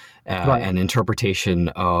whom, Right. and interpretation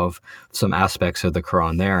of some aspects of the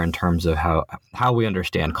Quran there in terms of how we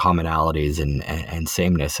understand commonalities and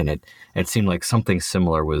sameness. And it seemed like something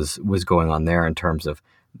similar was going on there in terms of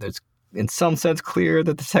there's in some sense clear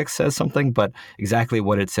that the text says something, but exactly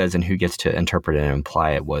what it says and who gets to interpret it and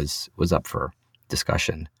imply it was up for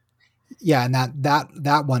discussion. Yeah, and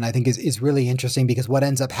that one I think is really interesting, because what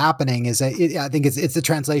ends up happening is I think it's the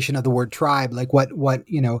translation of the word tribe, like what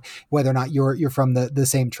whether or not you're from the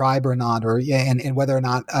same tribe or not, or and whether or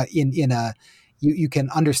not in a you can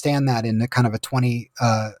understand that in a kind of a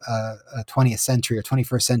 20th century or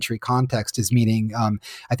 21st century context, is meaning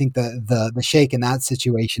I think the sheikh in that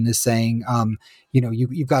situation is saying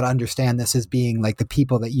you've got to understand this as being like the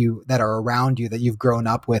people that are around you, that you've grown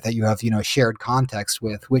up with, that you have a shared context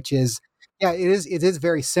with, which is, yeah, it is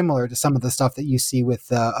very similar to some of the stuff that you see with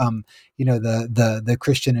the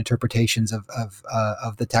Christian interpretations of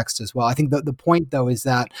the text as well. I think the point though is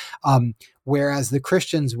that whereas the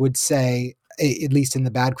Christians would say, at least in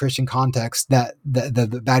the Bad Christian context, that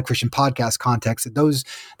the Bad Christian podcast context,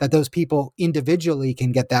 that those people individually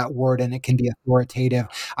can get that word and it can be authoritative.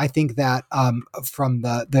 I think that from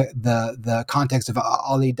the context of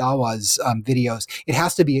Ali Dawa's videos, it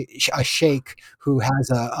has to be a sheikh who has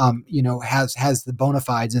has the bona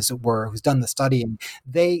fides, as it were, who's done the studying.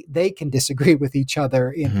 They can disagree with each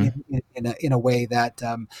other in a way that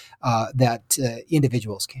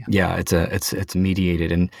individuals can. Yeah, it's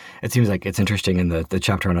mediated, and it seems like it's interesting in the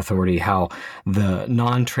chapter on authority how the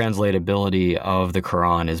non-translatability of the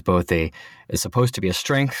Quran is supposed to be a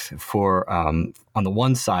strength for on the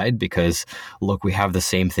one side, because look, we have the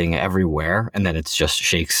same thing everywhere, and then it's just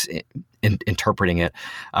sheikhs interpreting it.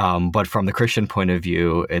 But from the Christian point of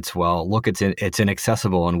view, it's, well, look, it's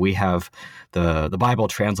inaccessible, and we have the Bible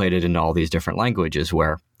translated in all these different languages,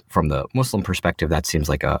 where from the Muslim perspective, that seems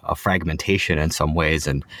like a fragmentation in some ways,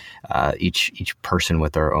 and each person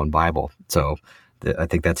with their own Bible. So I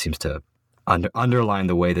think that seems to underline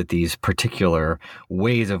the way that these particular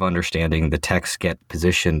ways of understanding the text get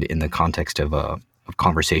positioned in the context of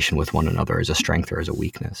conversation with one another as a strength or as a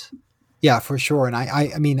weakness. Yeah, for sure. And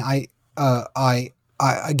I mean, again,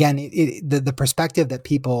 the perspective that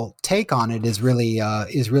people take on it is really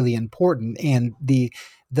important, and the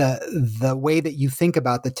way that you think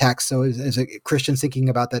about the text. So as a Christian, thinking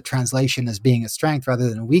about that translation as being a strength rather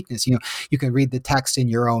than a weakness, you can read the text in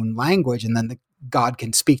your own language, and then God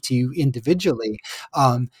can speak to you individually.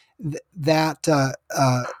 That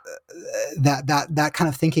kind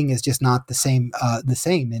of thinking is just not the same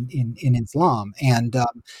in Islam. And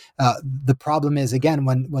the problem is, again,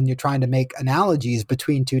 when you're trying to make analogies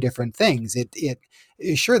between two different things, it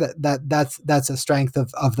sure that's a strength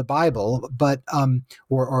of the Bible, but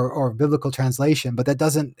or biblical translation, but that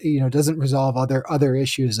doesn't resolve other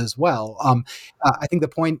issues as well. I think the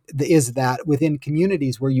point is that within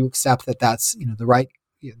communities where you accept that that's the right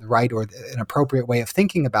or an appropriate way of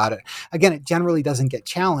thinking about it, again, it generally doesn't get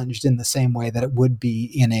challenged in the same way that it would be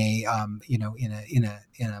in a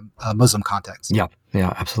Muslim context. Yeah,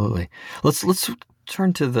 absolutely. Let's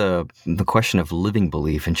turn to the question of living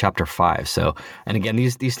belief in chapter 5. So, and again,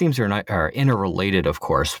 these themes are interrelated, of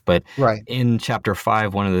course, but right. In chapter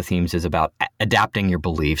 5, one of the themes is about adapting your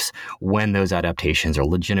beliefs when those adaptations are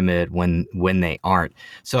legitimate, when they aren't.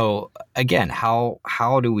 So again, how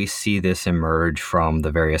do we see this emerge from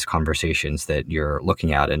the various conversations that you're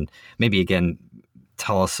looking at? And maybe again,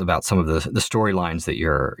 tell us about some of the storylines that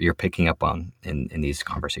you're picking up on in these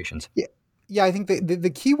conversations. Yeah, I think the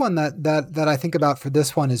key one that I think about for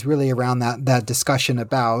this one is really around that discussion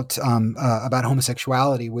about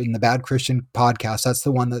homosexuality in the Bad Christian podcast. That's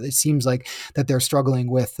the one that it seems like that they're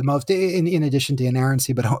struggling with the most, in addition to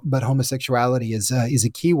inerrancy, but homosexuality is a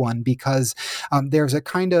key one, because there's a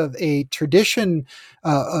kind of a traditional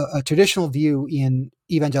view in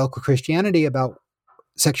evangelical Christianity about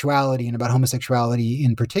sexuality and about homosexuality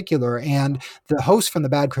in particular. And the hosts from the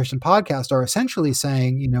Bad Christian podcast are essentially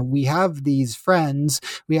saying, we have these friends,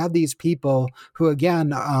 we have these people who,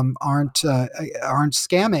 again, aren't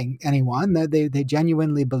scamming anyone. They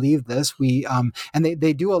genuinely believe this. And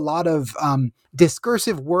they do a lot of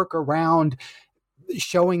discursive work around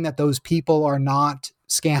showing that those people are not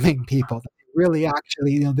scamming people. really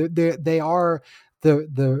actually, they are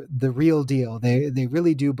the real deal. They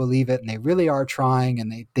really do believe it, and they really are trying,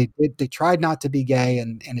 and they tried not to be gay,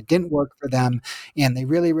 and it didn't work for them, and they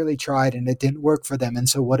really, really tried, and it didn't work for them. And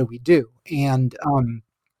so what do we do? And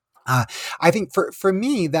uh, I think for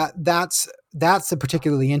me that's a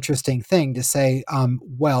particularly interesting thing to say.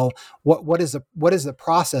 Well, what is the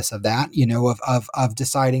process of that? Of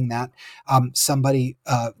deciding that somebody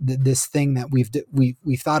this thing that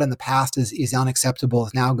we've thought in the past is unacceptable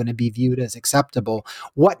is now going to be viewed as acceptable.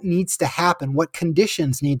 What needs to happen? What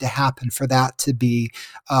conditions need to happen for that to be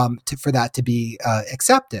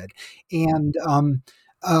accepted? And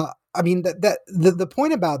I mean that the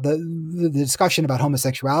point about the discussion about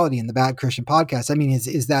homosexuality in the Bad Christian Podcast, I mean,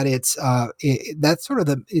 is that that's sort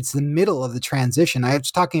of it's the middle of the transition. I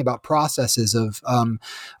was talking about processes of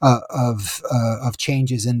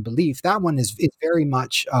changes in belief. That one is very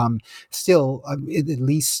much still at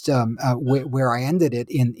least where I ended it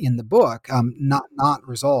in the book, not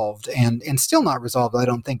resolved and still not resolved. I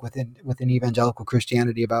don't think within evangelical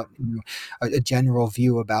Christianity about a general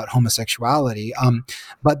view about homosexuality,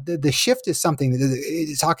 but the shift is something that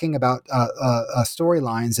is talking about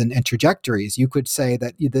storylines and trajectories. You could say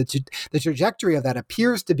that the trajectory of that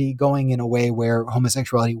appears to be going in a way where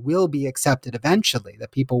homosexuality will be accepted eventually,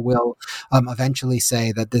 that people will eventually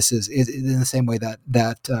say that this is in the same way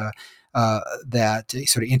that sort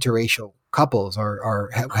of interracial couples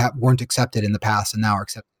weren't accepted in the past and now are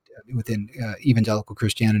accepted within evangelical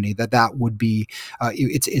Christianity. That would be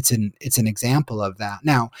it's an example of that.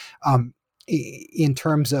 Now, in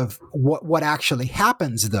terms of what actually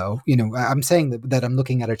happens, though, I'm saying that I'm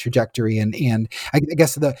looking at a trajectory, and I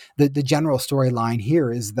guess the general storyline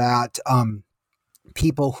here is that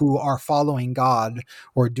people who are following God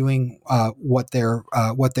or doing what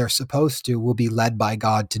they're supposed to will be led by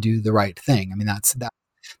God to do the right thing. I mean, that's the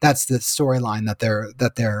storyline that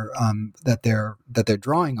they're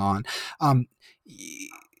drawing on.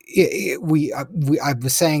 I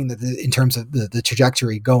was saying that in terms of the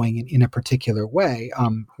trajectory going in a particular way,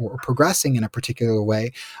 or progressing in a particular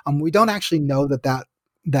way, we don't actually know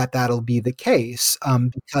that'll be the case,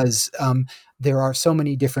 because there are so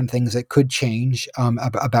many different things that could change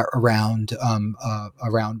around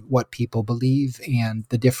what people believe and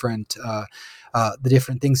the different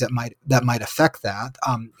things that might affect that,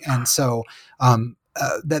 and so.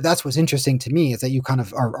 That's what's interesting to me, is that you kind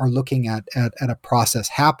of are looking at a process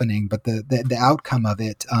happening, but the outcome of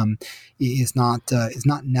it is not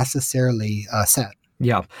necessarily set.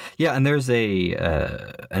 Yeah, and there's an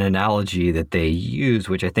analogy that they use,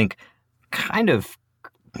 which I think kind of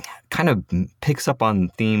picks up on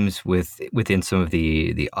themes within some of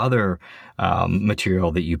the other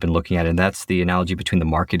material that you've been looking at, and that's the analogy between the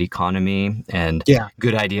market economy and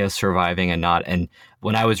good ideas surviving and not. And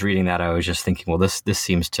when I was reading that, I was just thinking, well, this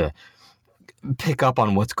seems to pick up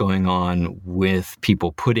on what's going on with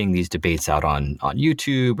people putting these debates out on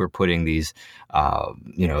YouTube, or putting these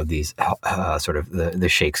these sort of the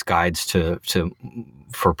Sheikh's guides to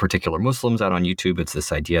for particular Muslims out on YouTube. It's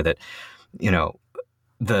this idea that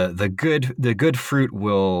the good fruit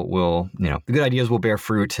will the good ideas will bear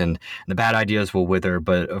fruit, and the bad ideas will wither.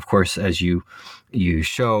 But of course, as you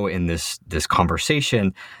show in this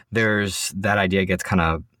conversation, there's that idea gets kind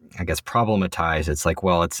of, I guess, problematized. It's like,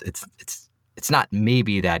 well, it's not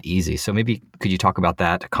maybe that easy. So maybe could you talk about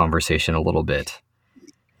that conversation a little bit?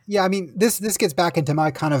 Yeah, I mean, this gets back into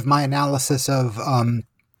my analysis of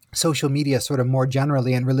social media sort of more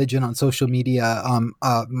generally, and religion on social media.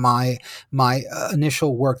 My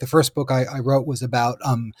initial work, the first book I wrote, was about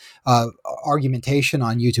argumentation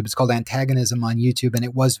on YouTube. It's called Antagonism on YouTube, and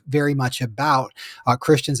it was very much about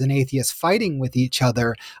Christians and atheists fighting with each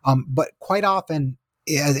other. But quite often,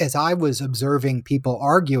 as I was observing people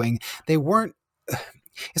arguing, they weren't.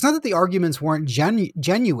 It's not that the arguments weren't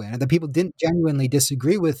genuine, that people didn't genuinely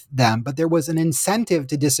disagree with them, but there was an incentive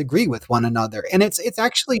to disagree with one another. And it's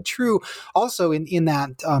actually true also in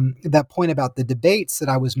that point about the debates that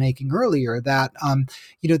I was making earlier, that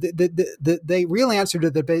the real answer to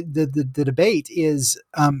the debate is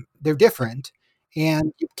they're different.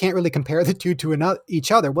 And you can't really compare the two to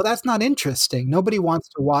each other. Well, that's not interesting. Nobody wants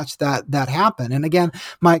to watch that happen. And again,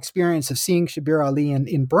 my experience of seeing Shabir Ali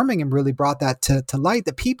in Birmingham really brought that to light.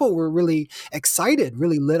 That people were really excited,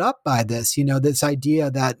 really lit up by this. This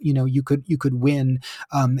idea that you could win,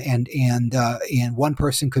 and one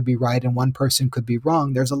person could be right and one person could be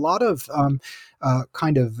wrong. There's a lot of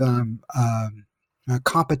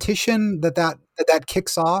competition that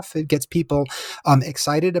kicks off. It gets people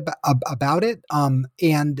excited about it,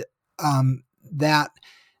 and that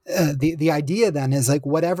the idea then is like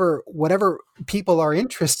whatever people are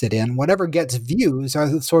interested in, whatever gets views, are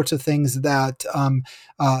the sorts of things that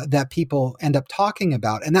that people end up talking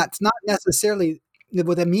about, and that's not necessarily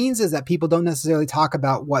what that means is that people don't necessarily talk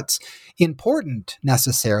about what's important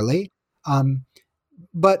necessarily.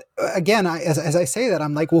 But again, as I say that,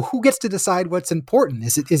 I'm like, well, who gets to decide what's important?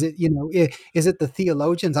 Is it is it the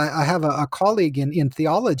theologians? I have a colleague in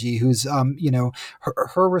theology who's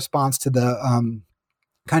her response to the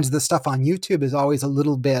kinds of the stuff on YouTube is always a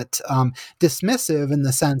little bit dismissive, in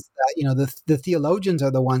the sense that the theologians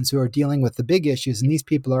are the ones who are dealing with the big issues, and these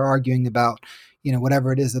people are arguing about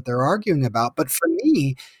whatever it is that they're arguing about. But for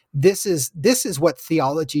me, this is what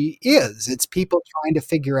theology is. It's people trying to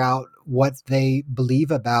figure out what they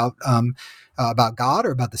believe about God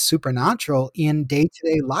or about the supernatural in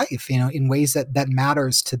day-to-day life, in ways that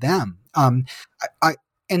matters to them. I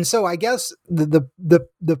And so I guess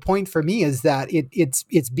the point for me is that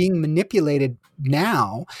it's being manipulated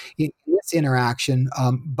now in this interaction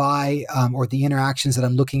by or the interactions that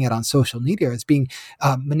I'm looking at on social media is being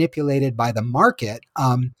manipulated by the market,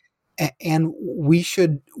 and we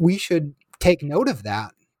should take note of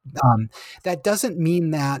that. That doesn't mean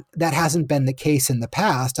that hasn't been the case in the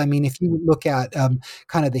past. I mean, if you look at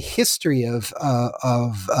kind of the history of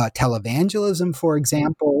televangelism, for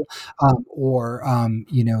example, or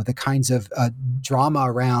the kinds of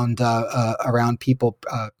drama around people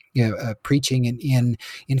preaching in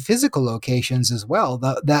physical locations as well,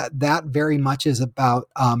 that very much is about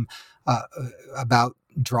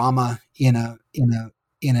drama in a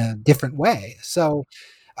different way. So.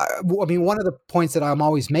 I mean, one of the points that I'm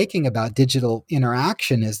always making about digital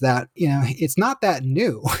interaction is that, it's not that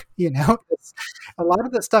new, It's, a lot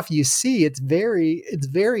of the stuff you see, it's very,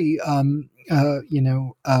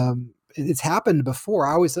 it's happened before.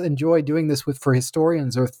 I always enjoy doing this for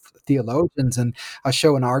historians or theologians, and I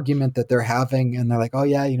show an argument that they're having, and they're like, "Oh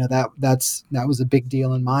yeah, that was a big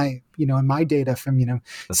deal in my data from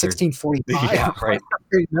 1645." Yeah, right.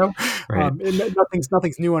 Right.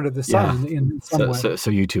 Nothing's new under the sun in some way.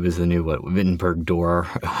 So YouTube is the new Wittenberg door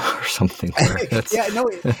or something. Yeah, no,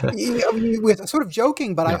 we're sort of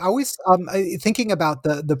joking, but I always thinking about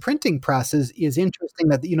the printing press is interesting.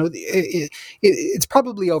 That it's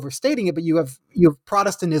probably overstating it, but you have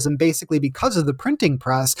Protestantism basically because of the printing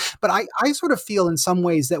press. But I sort of feel in some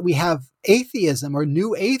ways that we have atheism or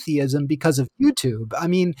new atheism because of YouTube. I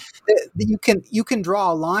mean, you can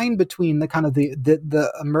draw a line between the kind of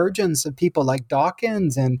the emergence of people like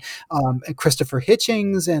Dawkins and Christopher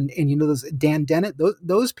Hitchens and those Dan Dennett,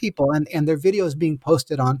 those people and their videos being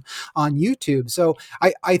posted on YouTube. So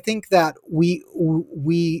I think that we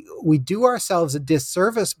do ourselves a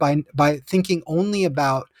disservice by thinking only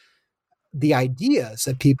about the ideas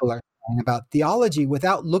that people are saying about theology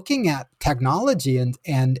without looking at technology and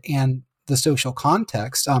the social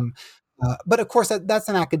context. But of course, that's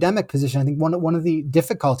an academic position. I think one of the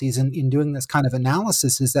difficulties in doing this kind of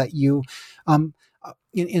analysis is that you,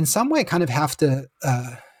 in some way, kind of have to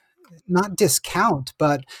not discount,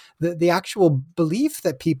 but the actual belief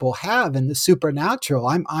that people have in the supernatural.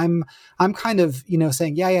 I'm kind of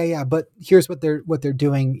saying yeah, but here's what they're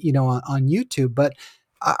doing on YouTube, but.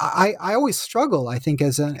 I always struggle, I think,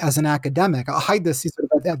 as an academic. I'll hide this sort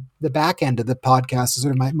of at the back end of the podcast,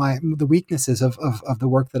 sort of the weaknesses of the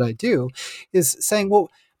work that I do, is saying,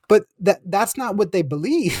 well, but that's not what they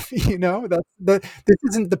believe, this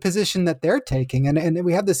isn't the position that they're taking, and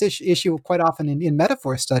we have this issue quite often in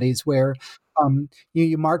metaphor studies where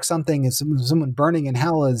you mark something as someone burning in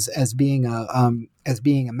hell as being a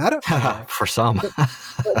metaphor for some.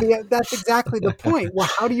 but that's exactly the point. Well,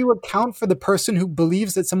 how do you account for the person who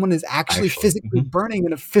believes that someone is actually physically burning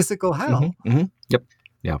in a physical hell? Yep.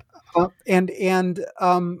 Yeah. I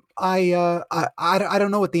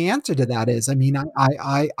don't know what the answer to that is. I mean,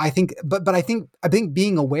 I think, but I think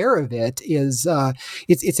being aware of it is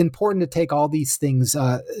it's important to take all these things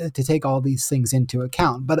into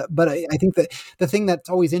account. But I think that the thing that's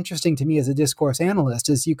always interesting to me as a discourse analyst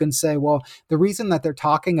is you can say, well, the reason that they're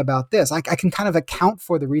talking about this, I can kind of account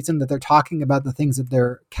for the reason that they're talking about the things that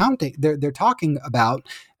they're talking about.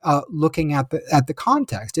 Looking at the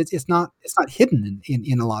context, it's not hidden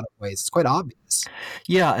in a lot of ways. It's quite obvious.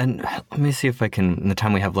 Yeah, and let me see if I can, in the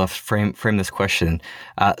time we have left, frame this question.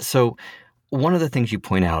 So, one of the things you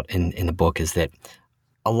point out in the book is that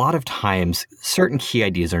a lot of times certain key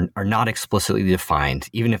ideas are not explicitly defined,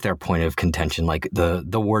 even if they're a point of contention, like the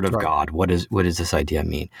word of God. What does this idea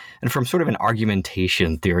mean? And from sort of an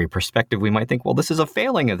argumentation theory perspective, we might think, well, this is a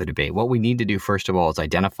failing of the debate. What we need to do, first of all, is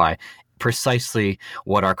identify precisely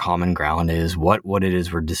what our common ground is, what it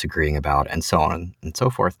is we're disagreeing about, and so on and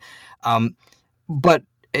so forth. But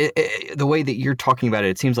the way that you're talking about it,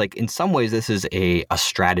 it seems like in some ways this is a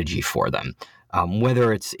strategy for them,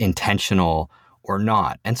 whether it's intentional or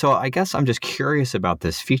not. And so I guess I'm just curious about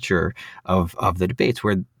this feature of the debates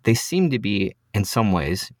where they seem to be, in some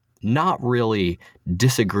ways, not really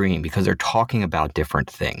disagreeing because they're talking about different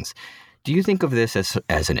things. Do you think of this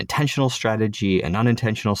as an intentional strategy, an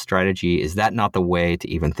unintentional strategy? Is that not the way to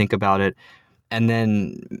even think about it? And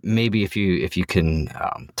then maybe if you can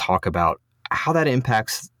talk about how that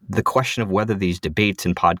impacts the question of whether these debates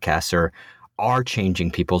and podcasts are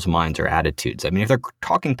changing people's minds or attitudes. I mean, if they're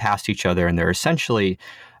talking past each other and they're essentially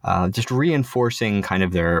just reinforcing kind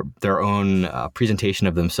of their own presentation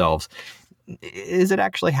of themselves, is it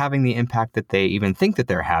actually having the impact that they even think that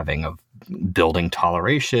they're having of building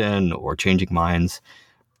toleration or changing minds?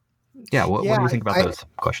 Yeah, what do you think about those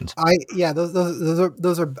questions?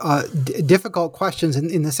 Those are difficult questions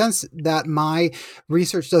in the sense that my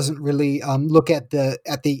research doesn't really look at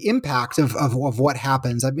the impact of what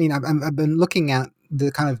happens. I mean, I've been looking at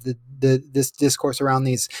the kind of this discourse around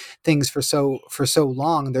these things for so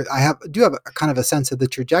long. I do have a kind of a sense of the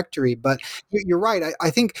trajectory, but you're right. I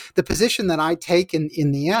think the position that I take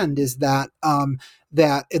in the end is that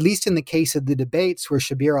that at least in the case of the debates where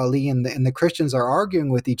Shabir Ali and the Christians are arguing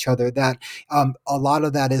with each other, that a lot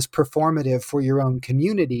of that is performative for your own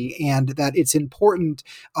community, and that it's important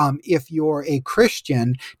if you're a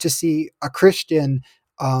Christian to see a Christian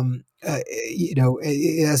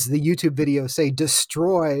as the YouTube videos say,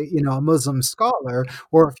 destroy, a Muslim scholar,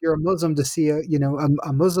 or if you're a Muslim to see a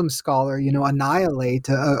Muslim scholar, annihilate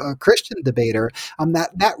a Christian debater,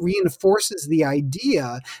 that reinforces the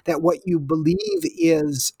idea that what you believe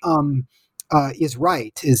is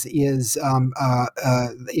right, is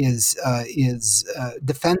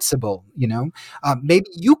defensible. Maybe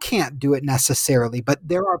you can't do it necessarily, but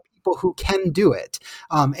there are people who can do it,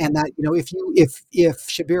 and that if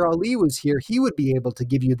Shabir Ali was here, he would be able to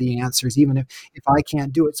give you the answers, even if I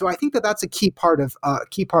can't do it. So I think that's a key part of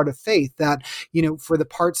faith, that for the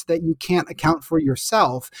parts that you can't account for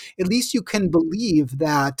yourself, at least you can believe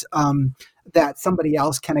that that somebody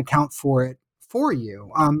else can account for it for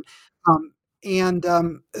you.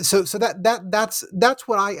 So that's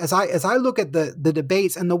what as I look at the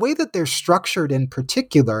debates and the way that they're structured in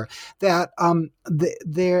particular, that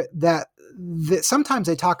sometimes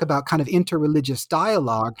they talk about kind of interreligious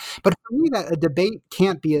dialogue, but for me that a debate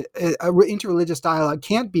can't be interreligious dialogue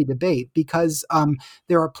can't be debate, because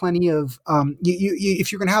there are plenty of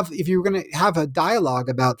if you're going to have a dialogue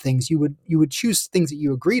about things, you would choose things that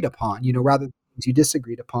you agreed upon, rather than things you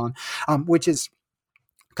disagreed upon, which is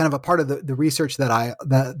kind of a part of the research that I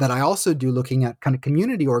also do, looking at kind of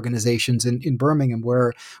community organizations in Birmingham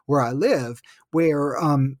where I live, where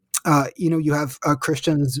you have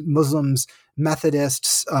Christians, Muslims,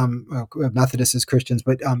 Methodists, Methodists as Christians,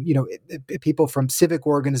 but people from civic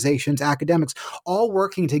organizations, academics, all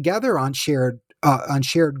working together on shared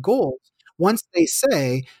goals. Once they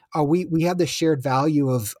say, we have the shared value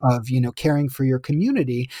of caring for your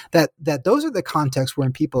community, that those are the contexts where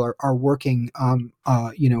people are working,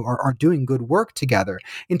 are doing good work together.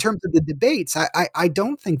 In terms of the debates, I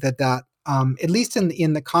don't think that at least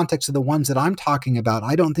in the context of the ones that I'm talking about,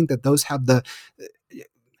 I don't think that those have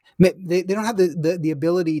they don't have the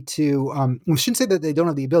ability to, I shouldn't say that they don't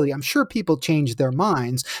have the ability. I'm sure people change their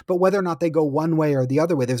minds, but whether or not they go one way or the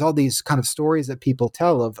other way, there's all these kind of stories that people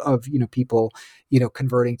tell of people,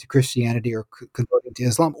 converting to Christianity or converting to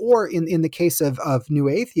Islam, or in the case of new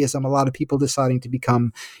atheism, a lot of people deciding to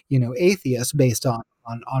become, atheists based on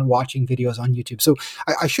watching videos on YouTube. So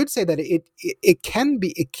I should say that it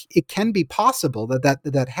can be possible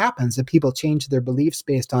that happens, that people change their beliefs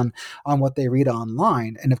based on what they read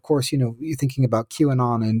online. And of course, you're thinking about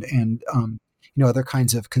QAnon and other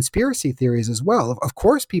kinds of conspiracy theories as well. Of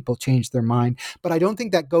course, people change their mind, but I don't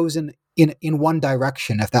think that goes in one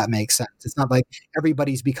direction, if that makes sense. It's not like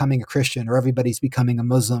everybody's becoming a Christian or everybody's becoming a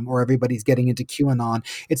Muslim or everybody's getting into QAnon.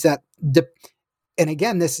 It's that and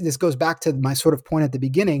again, this goes back to my sort of point at the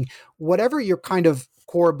beginning. Whatever your kind of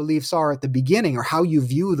core beliefs are at the beginning, or how you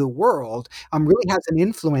view the world, really has an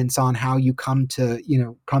influence on how you come to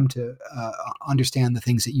understand the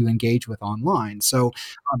things that you engage with online. So,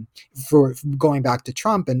 for going back to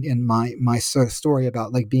Trump and my sort of story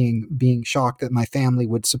about like being shocked that my family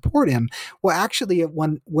would support him. Well, actually,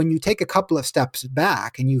 when you take a couple of steps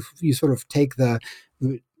back and you sort of take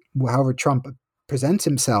however Trump presents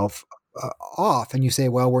himself off, and you say,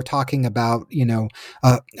 well, we're talking about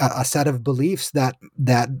a set of beliefs that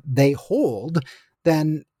they hold,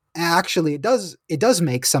 then actually it does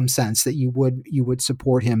make some sense that you would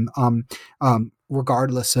support him,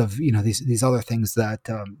 regardless of these other things that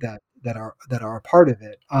that are a part of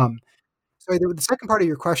it. So the second part of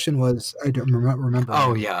your question was, I don't remember.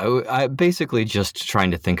 Oh yeah, I basically just trying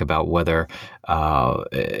to think about whether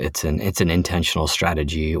it's an intentional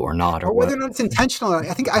strategy or not, or Or whether what or not it's intentional.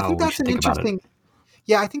 I think how we that's should an think about it. interesting.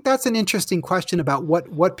 Yeah, I think that's an interesting question about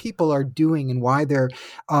what people are doing and why they're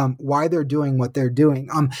doing what they're doing.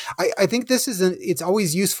 I think it's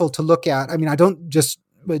always useful to look at. I mean, I don't just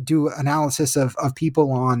do analysis of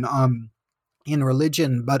people on in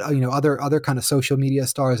religion, but other kind of social media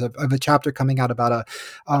stars. I have a chapter coming out about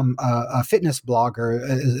a fitness blogger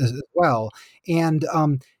as well, and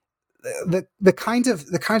the kinds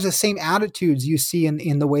of same attitudes you see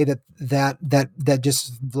in the way that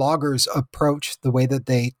just vloggers approach the way that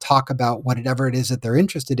they talk about whatever it is that they're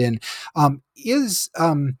interested in is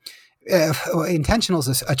intentional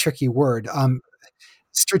is a tricky word.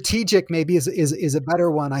 Strategic maybe is a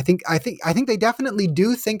better one. I think they definitely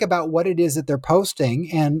do think about what it is that they're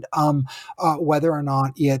posting, and whether or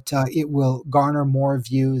not it will garner more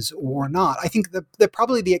views or not. I think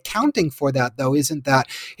probably the accounting for that, though, isn't that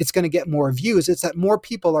it's going to get more views. It's that more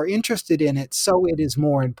people are interested in it, so it is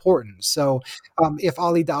more important. So if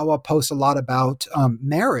Ali Dawah posts a lot about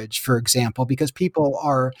marriage, for example, because people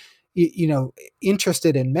are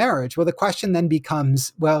interested in marriage, well, the question then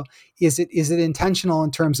becomes, well, is it intentional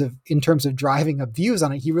in terms of driving up views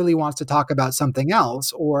on it? He really wants to talk about something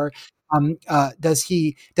else, or does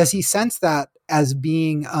he sense that as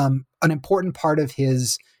being an important part of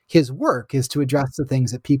his work is to address the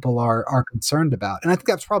things that people are concerned about? And I think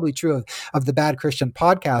that's probably true of the Bad Christian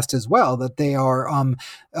podcast as well, that they are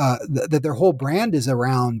that their whole brand is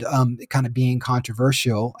around kind of being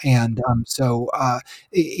controversial, and so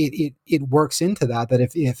it works into that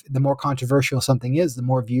if the more controversial something is, the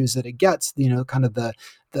more views that it gets, kind of the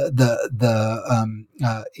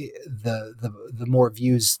more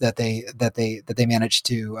views that they manage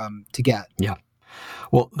to get. Yeah.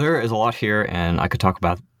 Well, there is a lot here, and I could talk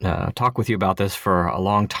with you about this for a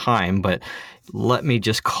long time. But let me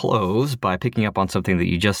just close by picking up on something that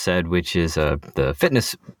you just said, which is the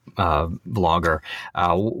fitness vlogger.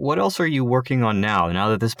 What else are you working on now? Now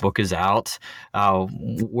that this book is out,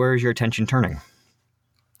 where is your attention turning?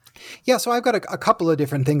 Yeah, so I've got a couple of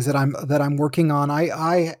different things that I'm working on.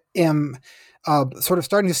 I am sort of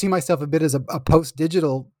starting to see myself a bit as a post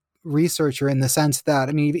digital researcher, in the sense that,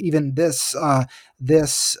 I mean, even this book,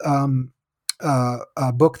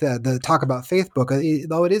 the Talk About Faith book,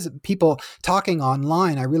 though it is people talking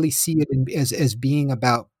online, I really see it as being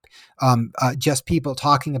about just people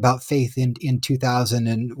talking about faith in 2000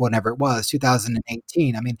 and whatever it was,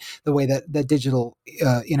 2018. I mean, the way that digital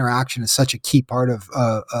interaction is such a key part of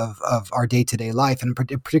our day to day life, and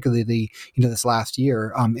particularly this last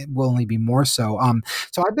year, it will only be more so.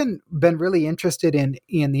 So I've been really interested in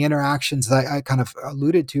the interactions that I kind of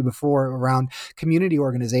alluded to before around community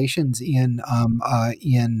organizations in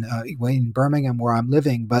Birmingham, where I'm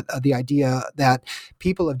living, but the idea that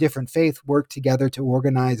people of different faith work together to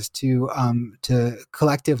organize to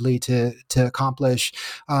collectively to accomplish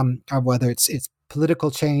whether it's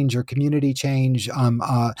political change or community change.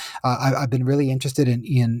 I've been really interested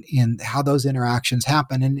in how those interactions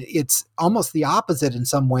happen, and it's almost the opposite in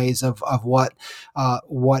some ways of what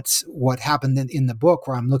happened in the book,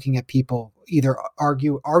 where I'm looking at people either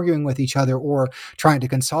arguing with each other or trying to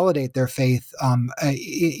consolidate their faith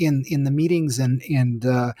in the meetings and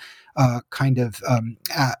kind of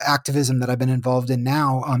activism that I've been involved in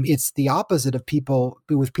now. It's the opposite of people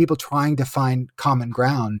trying to find common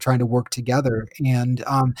ground, trying to work together. And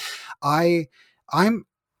I don't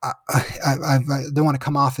want to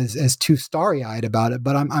come off as too starry-eyed about it,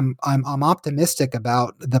 but I'm optimistic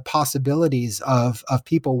about the possibilities of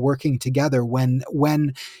people working together when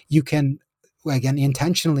you can, again,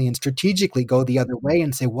 intentionally and strategically go the other way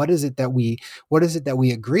and say, what is it that we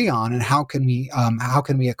agree on, and how can we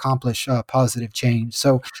accomplish positive change?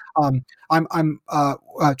 So I'm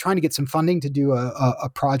trying to get some funding to do a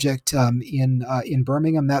project in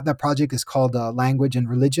Birmingham. That project is called Language and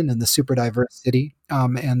Religion in the Super Diverse City,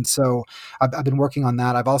 and so I've been working on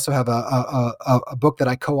that. I've also have a book that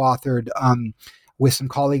I co-authored with some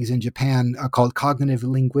colleagues in Japan called Cognitive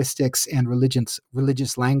Linguistics and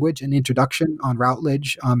Religious Language, an introduction, on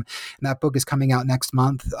Routledge. And that book is coming out next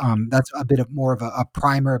month. That's a bit more of a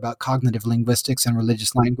primer about cognitive linguistics and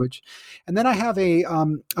religious language. And then I have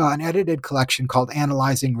an edited collection called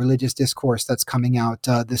Analyzing Religious Discourse that's coming out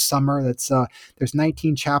this summer. There's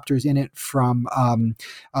 19 chapters in it from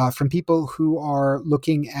people who are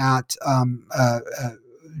looking at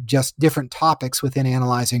just different topics within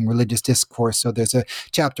analyzing religious discourse. So there's a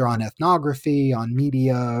chapter on ethnography, on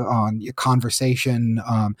media, on conversation,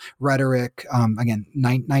 rhetoric, again,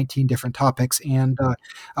 19 different topics, and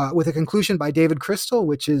with a conclusion by David Crystal,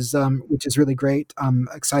 which is really great. I'm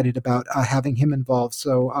excited about having him involved.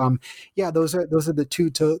 So those are the two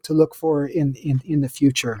to look for in the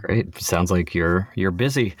future. Great. Sounds like you're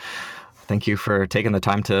busy. Thank you for taking the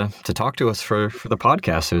time to talk to us for the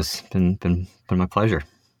podcast. It's been my pleasure.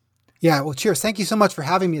 Yeah, well, cheers. Thank you so much for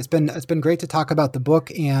having me. It's been great to talk about the book,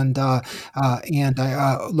 and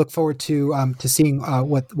I look forward to seeing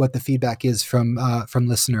what the feedback is from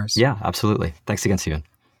listeners. Yeah, absolutely. Thanks again, Stephen.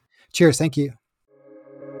 Cheers. Thank you.